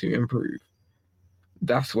need to improve.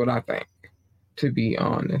 That's what I think, to be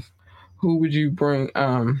honest. Who would you bring?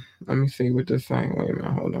 Let me see what this saying. Wait a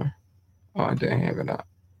minute, hold on. Oh, I didn't have it up.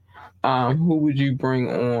 Who would you bring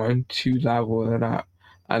on to level it up?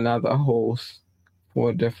 Another host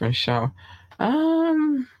for a different show.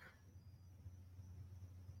 Um,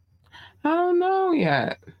 I don't know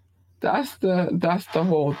yet. That's the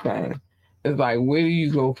whole thing. It's like, where do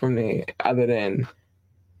you go from there other than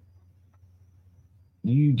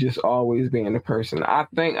you just always being the person? I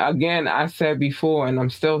think, again, I said before, and I'm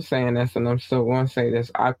still saying this, and I'm still going to say this.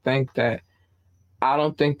 I don't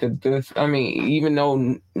think that this. I mean, even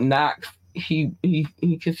though Knox, he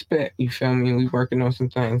can spit. You feel me? We working on some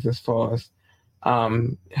things as far as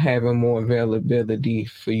having more availability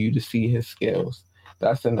for you to see his skills.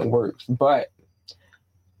 That's in the works. But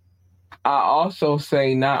I also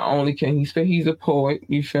say not only can he spit, he's a poet.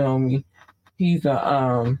 You feel me? He's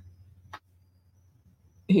a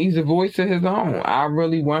he's a voice of his own. I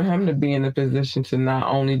really want him to be in a position to not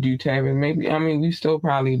only do tapping. Maybe, I mean, we still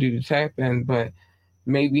probably do the tapping, but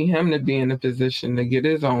maybe him to be in a position to get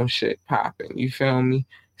his own shit popping. You feel me?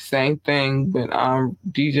 Same thing with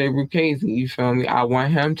DJ Rukazi. You feel me? I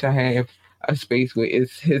want him to have a space where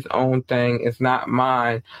it's his own thing. It's not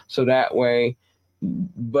mine. So that way,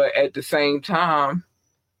 but at the same time,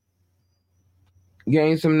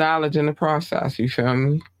 gain some knowledge in the process. You feel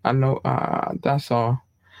me? I know. That's all.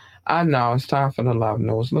 I know it's time for the love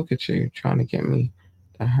notes. Look at you trying to get me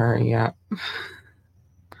to hurry up.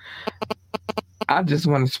 I just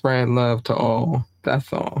want to spread love to all.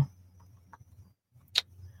 That's all.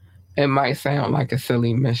 It might sound like a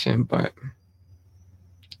silly mission, but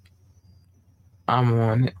I'm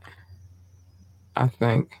on it. I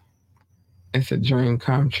think it's a dream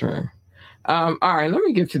come true. All right, let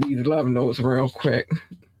me get to these love notes real quick.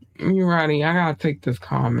 You ready? I gotta take this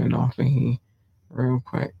comment off of here real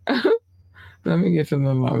quick. Let me get to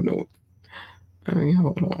the love notes. Let me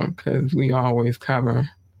hold on, because we always cover.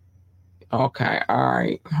 Okay, all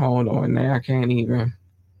right, hold on. Now I can't even.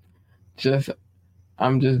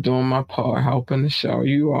 I'm just doing my part, helping the show.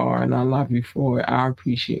 You are, and I love you for it. I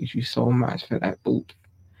appreciate you so much for that, Boop.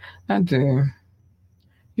 I do.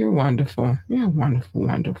 You're wonderful. You're a wonderful,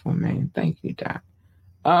 wonderful man. Thank you, Doc.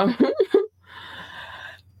 Um,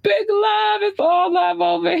 big love. It's all love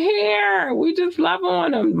over here. We just love on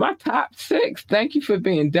them. My top 6. Thank you for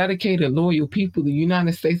being dedicated, loyal people. The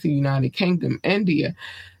United States, the United Kingdom, India,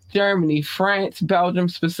 Germany, France, Belgium,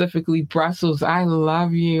 specifically Brussels. I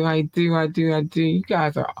love you. I do. You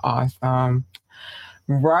guys are awesome.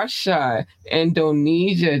 Russia,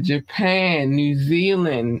 Indonesia, Japan, New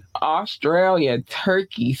Zealand, Australia,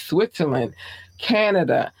 Turkey, Switzerland,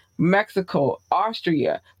 Canada, Mexico,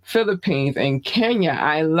 Austria, Philippines, and Kenya.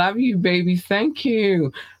 I love you, baby. Thank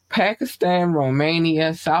you. Pakistan,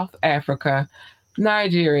 Romania, South Africa,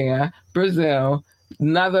 Nigeria, Brazil,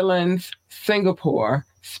 Netherlands, Singapore,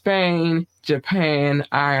 Spain, Japan,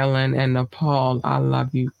 Ireland, and Nepal. I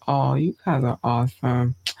love you all. You guys are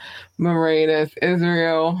awesome. Mauritius,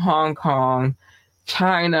 Israel, Hong Kong,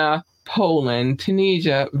 China, Poland,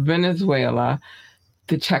 Tunisia, Venezuela,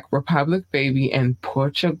 the Czech Republic, baby, and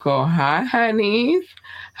Portugal. Hi, honeys.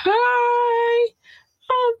 Hi.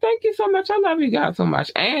 Oh, thank you so much. I love you guys so much.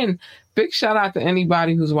 And big shout out to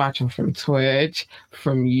anybody who's watching from Twitch,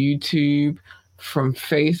 from YouTube, from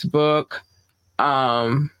Facebook,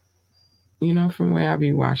 from where I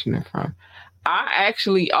be watching it from. I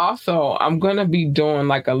actually also, I'm going to be doing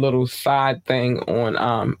like a little side thing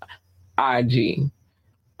on IG.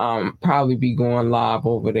 Probably be going live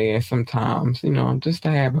over there sometimes, just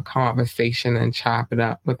to have a conversation and chop it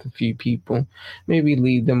up with a few people. Maybe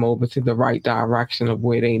lead them over to the right direction of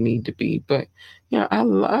where they need to be. But I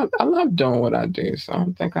love doing what I do. So I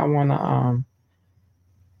don't think I want to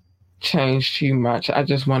change too much. I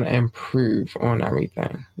just want to improve on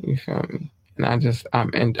everything. You feel me?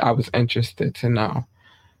 And I was interested to know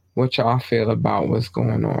what y'all feel about what's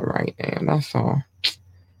going on right now. That's all.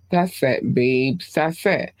 That's it, babes. That's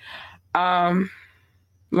it.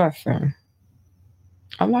 Listen,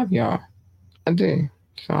 I love y'all. I do.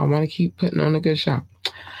 So I want to keep putting on a good show.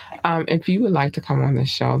 If you would like to come on the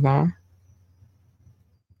show, though,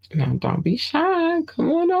 don't be shy.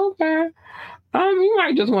 Come on over. You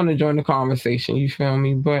might just want to join the conversation. You feel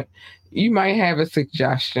me? But you might have a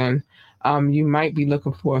suggestion. You might be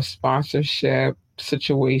looking for a sponsorship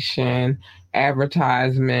situation,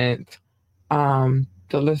 advertisement. The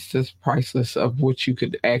list is priceless of what you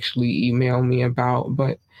could actually email me about.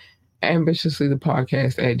 But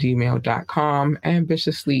ambitiouslythepodcast@gmail.com,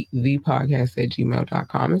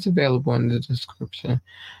 ambitiouslythepodcast@gmail.com. It's available in the description.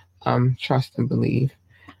 Trust and believe.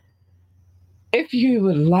 If you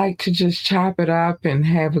would like to just chop it up and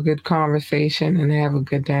have a good conversation and have a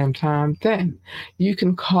good damn time, then you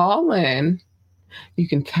can call in, you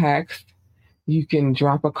can text, you can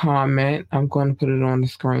drop a comment. I'm going to put it on the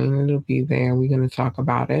screen. It'll be there. We're going to talk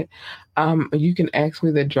about it. You can ask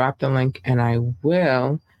me to drop the link and I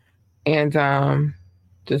will. And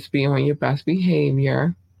Just be on your best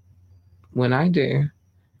behavior when I do,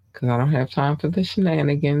 because I don't have time for the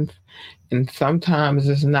shenanigans. And sometimes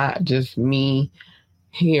it's not just me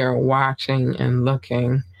here watching and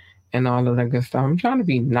looking and all of that good stuff. I'm trying to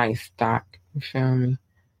be nice, Doc. You feel me?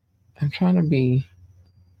 I'm trying to be,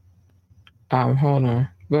 hold on.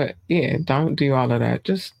 But yeah, don't do all of that.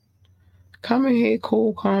 Just come in here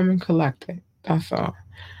cool, calm, and collected. That's all.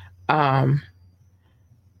 Um,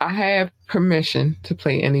 I have permission to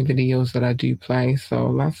play any videos that I do play, so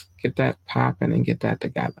let's get that popping and get that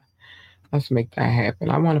together. Let's make that happen.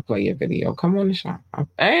 I want to play your video. Come on the show.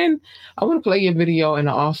 And I want to play your video, and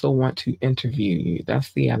I also want to interview you.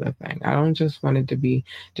 That's the other thing. I don't just want it to be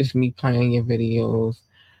just me playing your videos.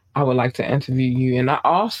 I would like to interview you, and I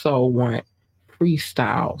also want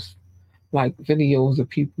freestyles, like videos of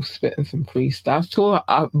people spitting some freestyles too.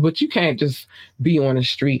 But you can't just be on the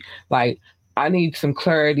street. Like, I need some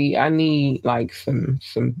clarity. I need like some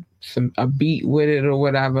a beat with it or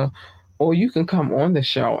whatever. Or you can come on the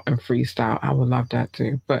show and freestyle. I would love that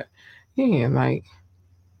too. But yeah, like,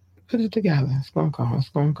 put it together. It's gonna go. It's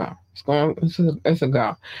gonna go. It's a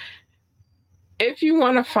go. If you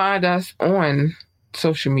want to find us on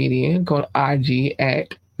social media, go to IG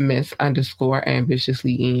at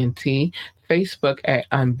Miss_ambitiously ENT, Facebook at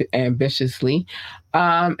Ambitiously,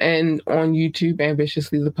 and on YouTube,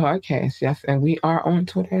 Ambitiously the podcast. Yes, and we are on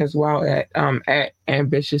Twitter as well at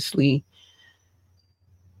Ambitiously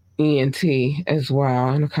ENT as well,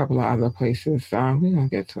 and a couple of other places. We're gonna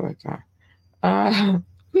get to it though.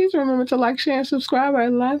 Please remember to like, share, and subscribe. I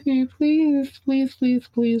love you. Please, please, please,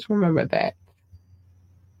 please remember that.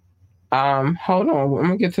 Hold on. I'm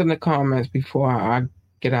gonna get to the comments before I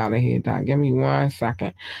get out of here, Doc. Give me 1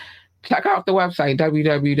 second. Check out the website,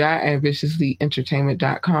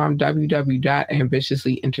 www.ambitiouslyentertainment.com,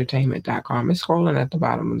 www.ambitiouslyentertainment.com. It's scrolling at the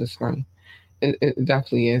bottom of the screen. It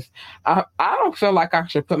definitely is. I don't feel like I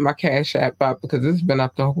should put my Cash App up because it's been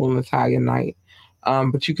up the whole entire night.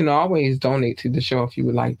 But you can always donate to the show if you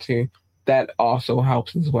would like to. That also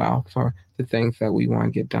helps as well for the things that we want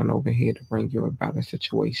to get done over here to bring you a better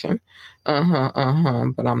situation. But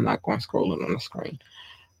I'm not going to scroll it on the screen.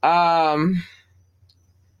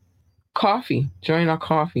 Coffee. Join our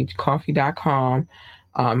coffee. Coffee.com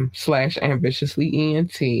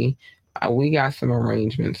 /ambitiouslyENT. We got some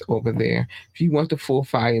arrangements over there. If you want the full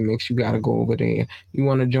fire mix, you got to go over there. You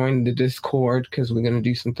want to join the Discord because we're going to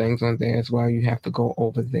do some things on there as well. You have to go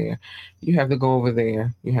over there. You have to go over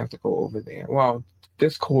there. You have to go over there. Well,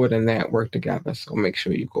 Discord and that work together, so make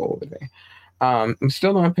sure you go over there. I'm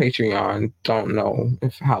still on Patreon. Don't know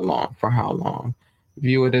for how long.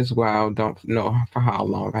 View it as well. Don't know for how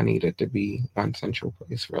long. I need it to be one central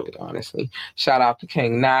place, really, honestly. Shout out to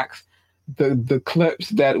King Knox. The clips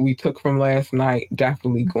that we took from last night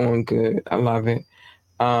definitely going good. I love it.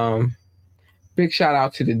 Big shout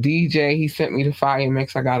out to the DJ. He sent me the fire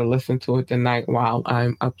mix. I gotta listen to it tonight while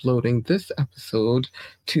I'm uploading this episode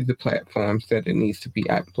to the platforms that it needs to be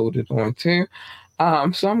uploaded onto.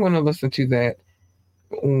 So I'm gonna listen to that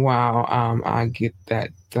while I get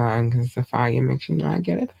that done, because the fire mix, I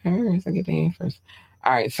get it first. I get the in first.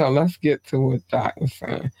 All right, so let's get to what Doc was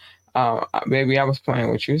saying. Baby, I was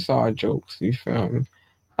playing with you. It's all jokes. You feel me?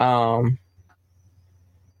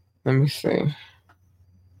 Let me see.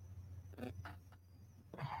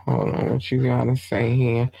 Hold on, what you gotta say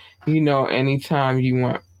here? Anytime you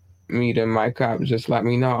want me to mic up, just let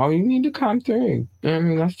me know. Oh, you need to come through.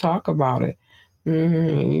 Let's talk about it.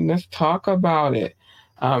 Let's talk about it.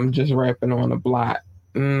 Just rapping on the block.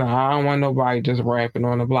 No, I don't want nobody just rapping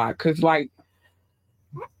on the block. Cause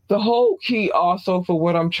the whole key also for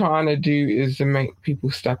what I'm trying to do is to make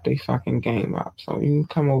people step their fucking game up. So you can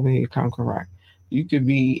come over here, come correct. You could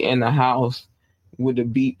be in the house with the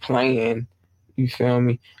beat playing, you feel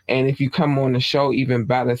me? And if you come on the show, even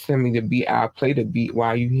better, send me the beat. I'll play the beat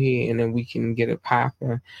while you here, and then we can get it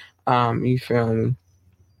popping. You feel me?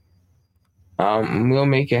 We'll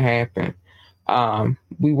make it happen.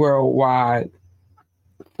 We worldwide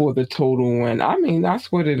for the total win.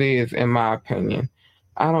 That's what it is, in my opinion.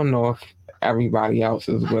 I don't know if everybody else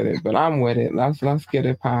is with it, but I'm with it. Let's get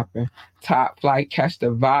it popping. Top Flight, catch the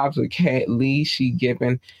vibes with Kat Lee. She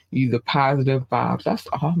giving you the positive vibes. That's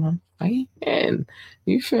all I'm saying.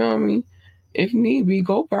 You feel me? If need be,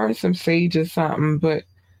 go burn some sage or something, but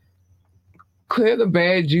clear the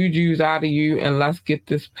bad jujus out of you and let's get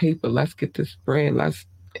this paper. Let's get this bread. Let's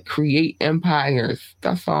create empires.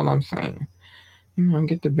 That's all I'm saying.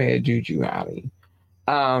 Get the bad juju out of you.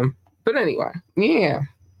 But anyway, yeah,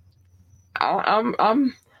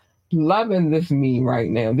 I'm loving this me right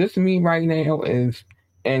now. This me right now is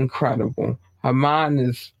incredible. Her mind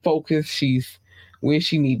is focused. She's where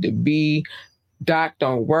she need to be. Doc,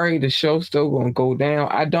 don't worry, the show's still gonna go down.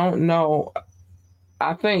 I don't know.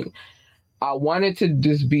 I think I wanted to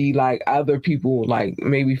just be like other people, like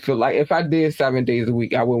maybe feel like if I did 7 days a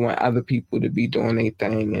week, I would want other people to be doing their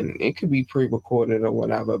thing, and it could be pre-recorded or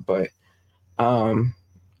whatever. But um,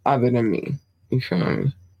 other than me, you feel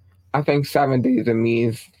me? I think 7 days of me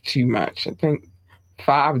is too much. I think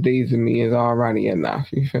 5 days of me is already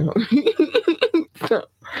enough. You feel me? So,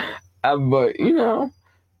 but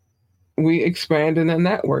we expanding the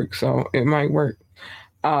network, so it might work.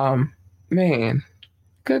 Man,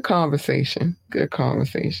 good conversation. Good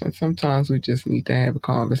conversation. Sometimes we just need to have a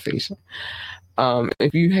conversation.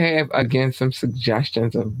 If you have, again, some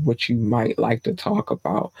suggestions of what you might like to talk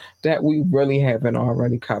about that we really haven't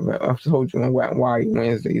already covered, I've told you on Wet Wire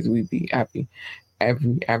Wednesdays, we be happy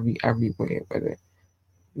everywhere with it.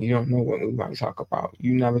 You don't know what we might talk about.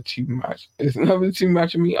 You never too much. It's never too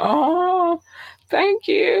much of me. Oh, thank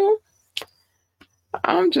you.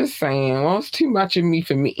 I'm just saying, well, it's too much of me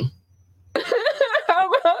for me. How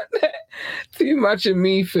about that? Too much of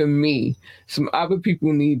me for me. Some other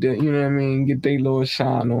people need to, get their little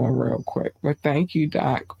shine on real quick. But thank you,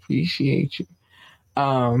 Doc. Appreciate you.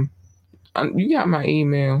 You got my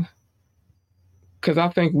email. Because I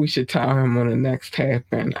think we should tell him on the next tap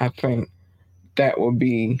in. I think that will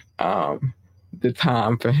be the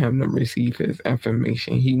time for him to receive his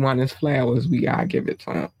information. He wants his flowers, we gotta give it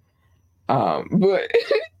to him. But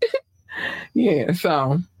yeah,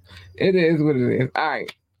 so it is what it is. All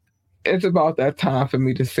right. It's about that time for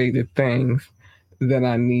me to say the things that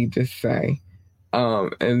I need to say.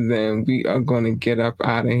 And then we are going to get up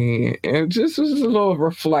out of here. It just was a little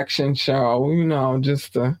reflection show,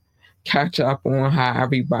 just to catch up on how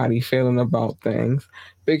everybody feeling about things.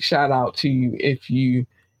 Big shout out to you if you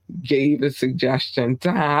gave a suggestion,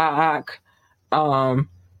 Doc. I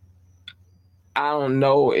don't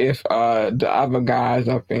know if the other guys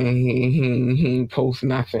up in here, he ain't post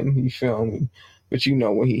nothing, you feel me? But you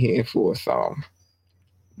know what he here for, so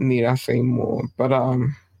need I say more? But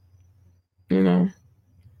it's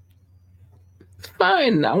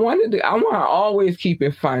fun. I want to always keep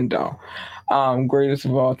it fun though. Greatest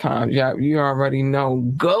of all time. Yeah, you already know.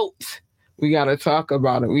 GOAT. We gotta talk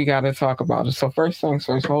about it. So first things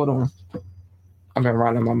first, hold on. I've been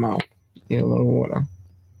running my mouth. Get a little water.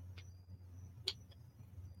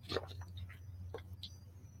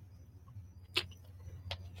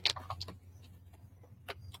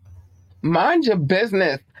 Mind your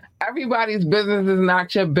business. Everybody's business is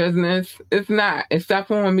not your business. It's not. Except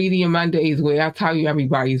for on Media Mondays where I tell you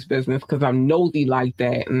everybody's business because I'm nosy like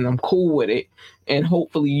that and I'm cool with it. And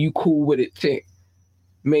hopefully you cool with it too.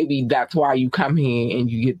 Maybe that's why you come here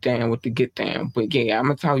and you get down with the get down. But yeah, I'm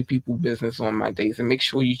going to tell you people business on my days and make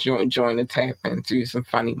sure you join the tap in to some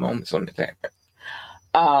funny moments on the tap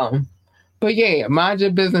in. But yeah, mind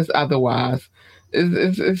your business otherwise.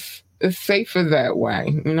 It's safer that way.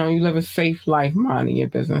 You live a safe life minding your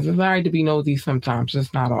business. It's all right to be nosy sometimes,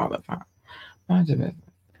 just not all the time. Mind your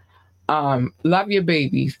business. Love your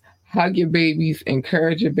babies. Hug your babies.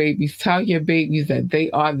 Encourage your babies. Tell your babies that they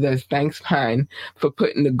are this. Thanks, Pine, for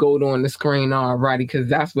putting the goat on the screen already, because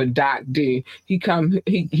that's what Doc did. He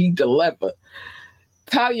delivered.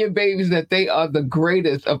 Tell your babies that they are the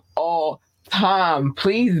greatest of all time.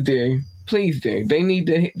 Please do. Please do. They need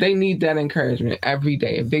that encouragement every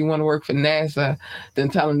day. If they want to work for NASA, then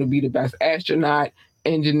tell them to be the best astronaut,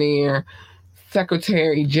 engineer,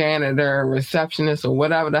 secretary, janitor, receptionist, or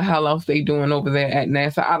whatever the hell else they doing over there at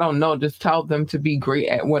NASA. I don't know. Just tell them to be great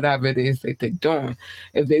at whatever it is that they're doing.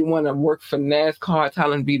 If they want to work for NASCAR,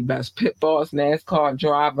 tell them to be the best pit boss, NASCAR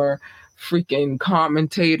driver, freaking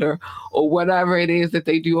commentator, or whatever it is that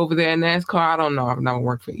they do over there in NASCAR. I don't know. I've never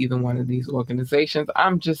worked for either one of these organizations.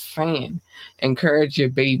 I'm just saying, encourage your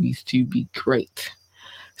babies to be great.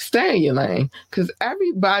 Stay in your lane, because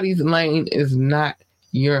everybody's lane is not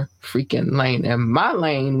your freaking lane. And my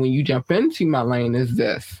lane, when you jump into my lane, is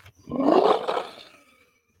this.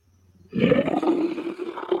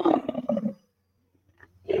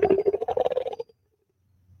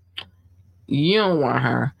 You don't want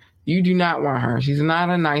her. You do not want her. She's not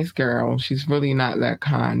a nice girl. She's really not that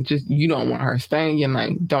kind. Just, you don't want her. Stay in your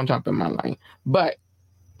lane. Don't jump in my lane. But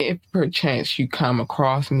if perchance you come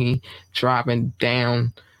across me driving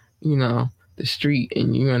down, the street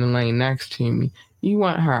and you're in the lane next to me, you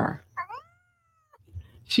want her.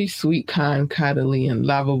 She's sweet, kind, cuddly, and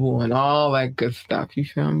lovable, and all that good stuff. You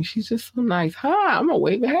feel me? She's just so nice. Hi, I'm gonna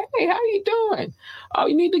wave. Hey, how you doing? Oh,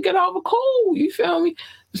 you need to get over cool. You feel me?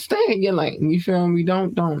 Stay in your lane. You feel me?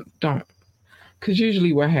 Don't. Because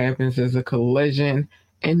usually what happens is a collision,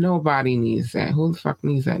 And nobody needs that. Who the fuck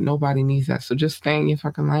needs that? Nobody needs that. So just stay in your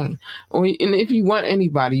fucking lane. And if you want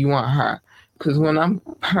anybody, you want her. Because when I'm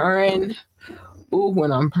purring,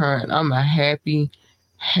 I'm a happy,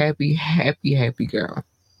 happy, happy, happy girl.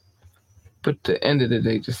 But at the end of the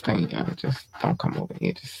day, just stay in here. Just don't come over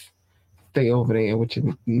here. Just stay over there with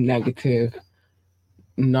your negative,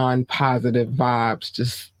 non-positive vibes.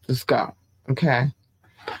 Just go. Okay.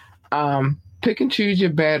 Pick and choose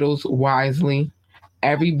your battles wisely.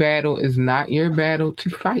 Every battle is not your battle to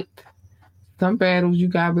fight. Some battles you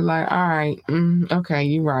gotta be like, all right, okay,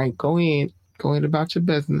 you're right. Go ahead about your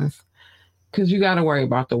business, because you gotta worry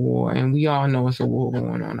about the war, and we all know it's a war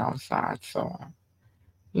going on outside. So,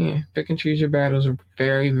 yeah, pick and choose your battles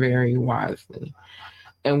very, very wisely.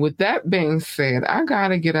 And with that being said, I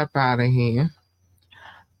gotta get up out of here.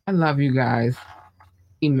 I love you guys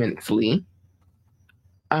immensely.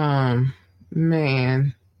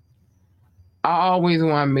 Man, I always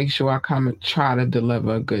want to make sure I come and try to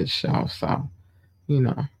deliver a good show. So, you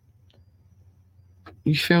know,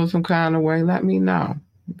 you feel some kind of way, let me know.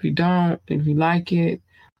 If you don't, if you like it,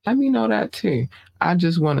 let me know that too. I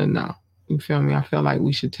just want to know. You feel me? I feel like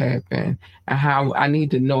we should tap in, and how I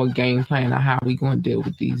need to know a game plan of how we going to deal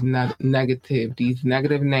with these these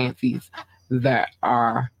negative Nancy's that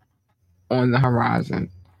are on the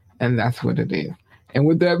horizon. And that's what it is. And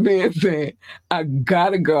with that being said, I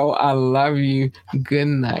gotta go. I love you. Good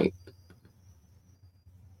night.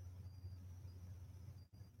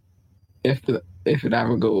 If it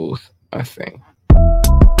ever goes, I say.